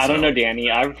content. I don't know, Danny.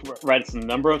 I've read some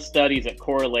number of studies that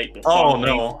correlate the song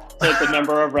length to the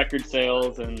number of record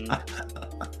sales. And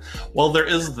well, there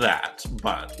is that,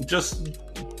 but just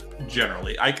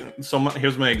generally,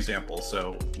 here's my example.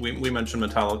 So we mentioned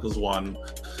Metallica's one.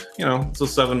 It's a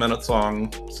 7-minute song,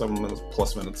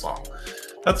 7+ minute song.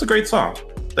 That's a great song.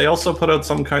 They also put out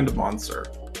Some Kind of Monster,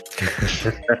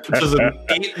 which is an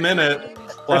 8-minute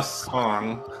plus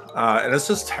song, and it's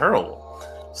just terrible.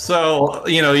 So,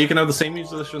 you can have the same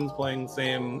musicians playing the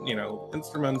same,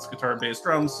 instruments, guitar, bass,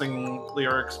 drums, singing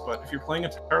lyrics, but if you're playing a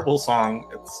terrible song,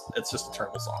 it's just a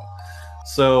terrible song.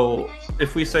 So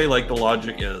if we say the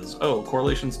logic is,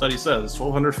 correlation study says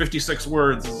 1,256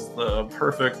 words is the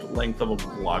perfect length of a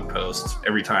blog post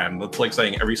every time. That's like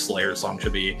saying every Slayer song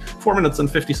should be 4 minutes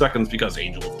and 50 seconds because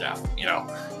Angel of Death,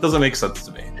 it doesn't make sense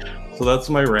to me. So that's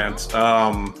my rant.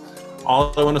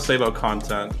 All I want to say about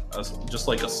content, just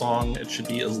like a song, it should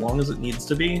be as long as it needs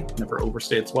to be. Never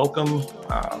overstay its welcome.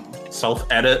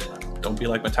 Self-edit. Don't be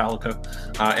like Metallica.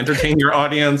 Entertain your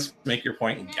audience, make your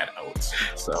point, and get out.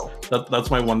 So that's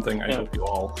my one thing I hope you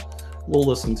all will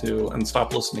listen to and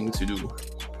stop listening to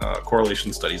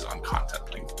correlation studies on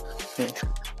content length.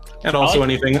 And also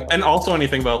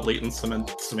anything about latent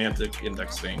semantic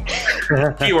indexing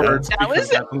keywords.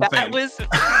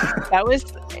 That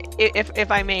was,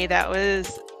 if I may, that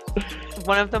was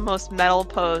one of the most metal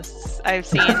posts I've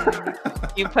seen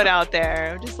you put out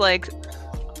there. Just like,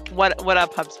 what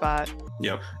up, HubSpot?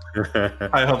 Yep.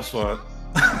 Hi, HubSpot.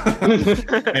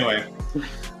 Anyway,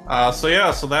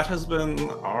 so that has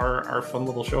been our fun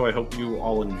little show. I hope you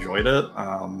all enjoyed it.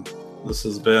 This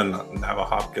has been Nava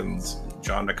Hopkins,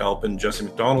 John McAlpin, Jesse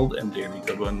McDonald, and Danny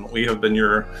Goodwin. We have been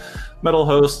your metal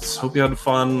hosts. Hope you had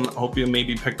fun. Hope you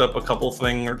maybe picked up a couple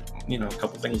things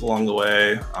along the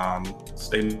way.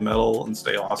 Stay metal and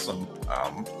stay awesome.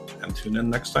 And tune in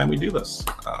next time we do this.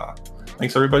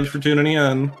 Thanks everybody for tuning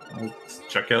in. We'll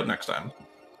check you out next time.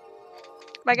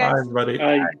 Bye guys. Bye everybody.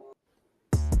 Bye.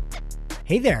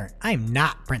 Hey there, I'm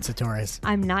not Prince Torres.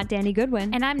 I'm not Danny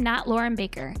Goodwin. And I'm not Lauren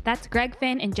Baker. That's Greg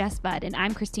Finn and Jess Budd, and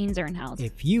I'm Christine Zernheld.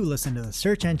 If you listen to the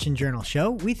Search Engine Journal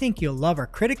show, we think you'll love our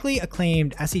critically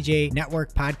acclaimed SEJ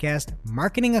Network podcast,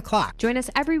 Marketing O'Clock. Join us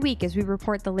every week as we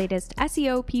report the latest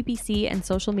SEO, PPC, and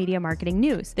social media marketing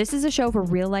news. This is a show for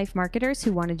real-life marketers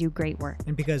who want to do great work.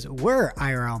 And because we're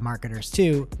IRL marketers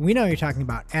too, we know you're talking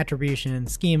about attribution,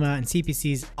 schema, and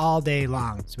CPCs all day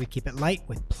long. So we keep it light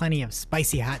with plenty of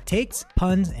spicy hot takes,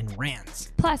 puns, and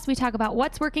rants. Plus, we talk about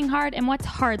what's working hard and what's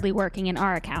hardly working in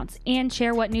our accounts, and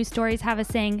share what news stories have us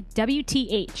saying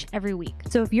WTH every week.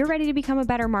 So if you're ready to become a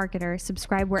better marketer,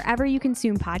 subscribe wherever you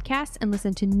consume podcasts and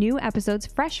listen to new episodes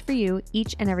fresh for you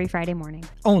each and every Friday morning.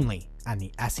 Only on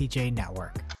the SEJ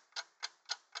Network.